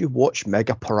could have made you watch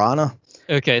Mega Piranha.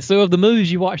 Okay, so of the movies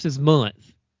you watched this month,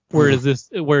 where does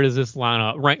this line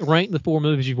up? Rank the 4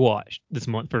 movies you've watched this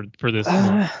month for this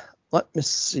month. Let me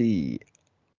see.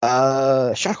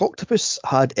 Shark Octopus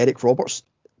had Eric Roberts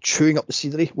chewing up the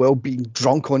scenery while being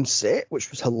drunk on set, which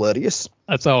was hilarious.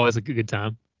 That's always a good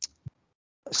time.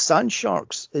 Sand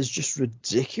Sharks is just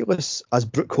ridiculous as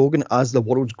Brooke Hogan as the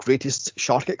world's greatest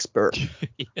shark expert.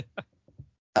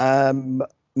 Yeah.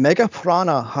 Mega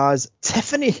Piranha has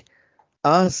Tiffany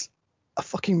as a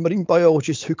fucking marine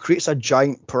biologist who creates a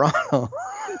giant piranha.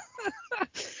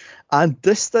 And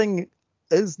this thing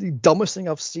is the dumbest thing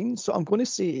I've seen, so I'm going to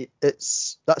say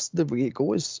that's the way it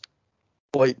goes.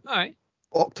 Like, All right.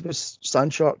 octopus,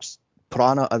 sand sharks,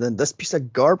 piranha, and then this piece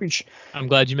of garbage. I'm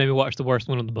glad you made me watch the worst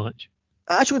one of the bunch.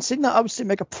 Actually, in saying that, I would say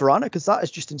Mega Piranha because that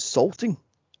is just insulting.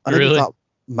 And I give Really? that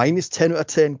minus 10 out of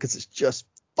 10 because it's just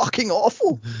fucking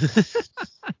awful.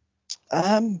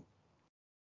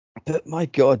 But my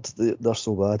God, they're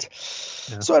so bad.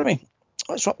 Yeah. So anyway,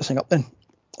 let's wrap this thing up then.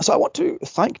 So I want to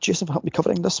thank Jason for helping me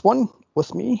covering this one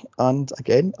with me. And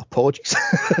again, apologies.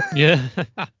 Yeah,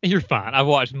 you're fine. I've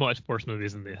watched much worse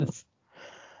movies than this.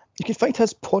 You can find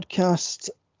his podcast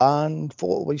and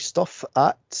follow his stuff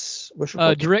at where's your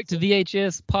podcast? Direct to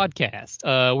VHS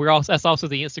podcast. That's also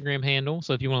the Instagram handle.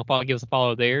 So if you want to give us a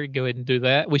follow there, go ahead and do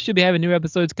that. We should be having new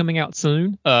episodes coming out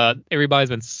soon. Everybody's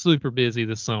been super busy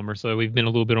this summer, so we've been a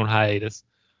little bit on hiatus.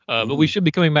 But we should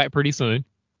be coming back pretty soon.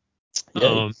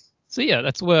 Yeah. So yeah,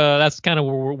 that's kind of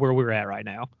where we're at right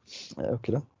now.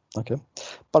 Okay.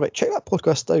 But right, check that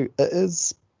podcast out. It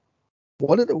is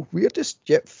one of the weirdest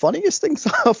yet funniest things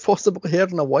I've possibly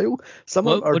heard in a while. Some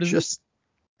of them are just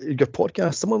your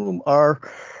podcast. Some of them are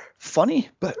funny,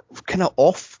 but kind of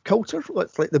off kilter.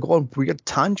 Like they go on weird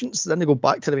tangents, then they go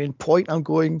back to the main point. I'm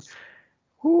going,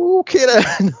 okay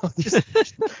then. just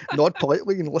nod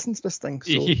politely and listen to this thing.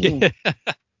 So, yeah.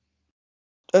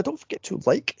 Don't forget to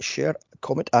like, share,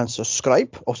 comment, and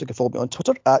subscribe. Also, you can follow me on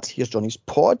Twitter at Here's Johnny's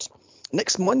Pod.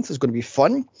 Next month is going to be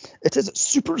fun. It is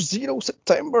Super Zero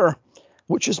September,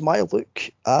 which is my look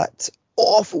at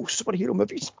awful superhero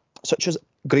movies such as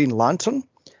Green Lantern,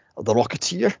 The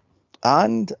Rocketeer,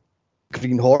 and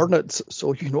Green Hornet.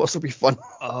 So you know this will be fun.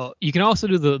 You can also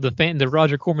do the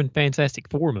Roger Corman Fantastic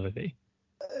Four movie.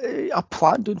 I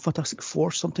plan doing Fantastic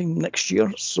Four sometime next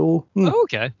year. So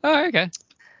okay. Oh, okay.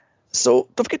 So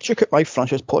don't forget to check out my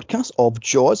franchise podcast of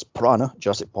Jaws, Piranha,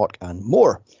 Jurassic Park, and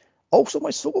more. Also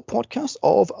my solo podcast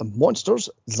of Monsters,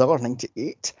 Zilla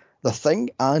 98, The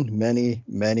Thing, and many,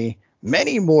 many,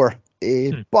 many more.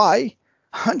 Bye.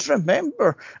 And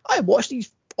remember, I watch these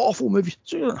awful movies,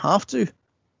 so you don't have to.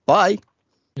 Bye.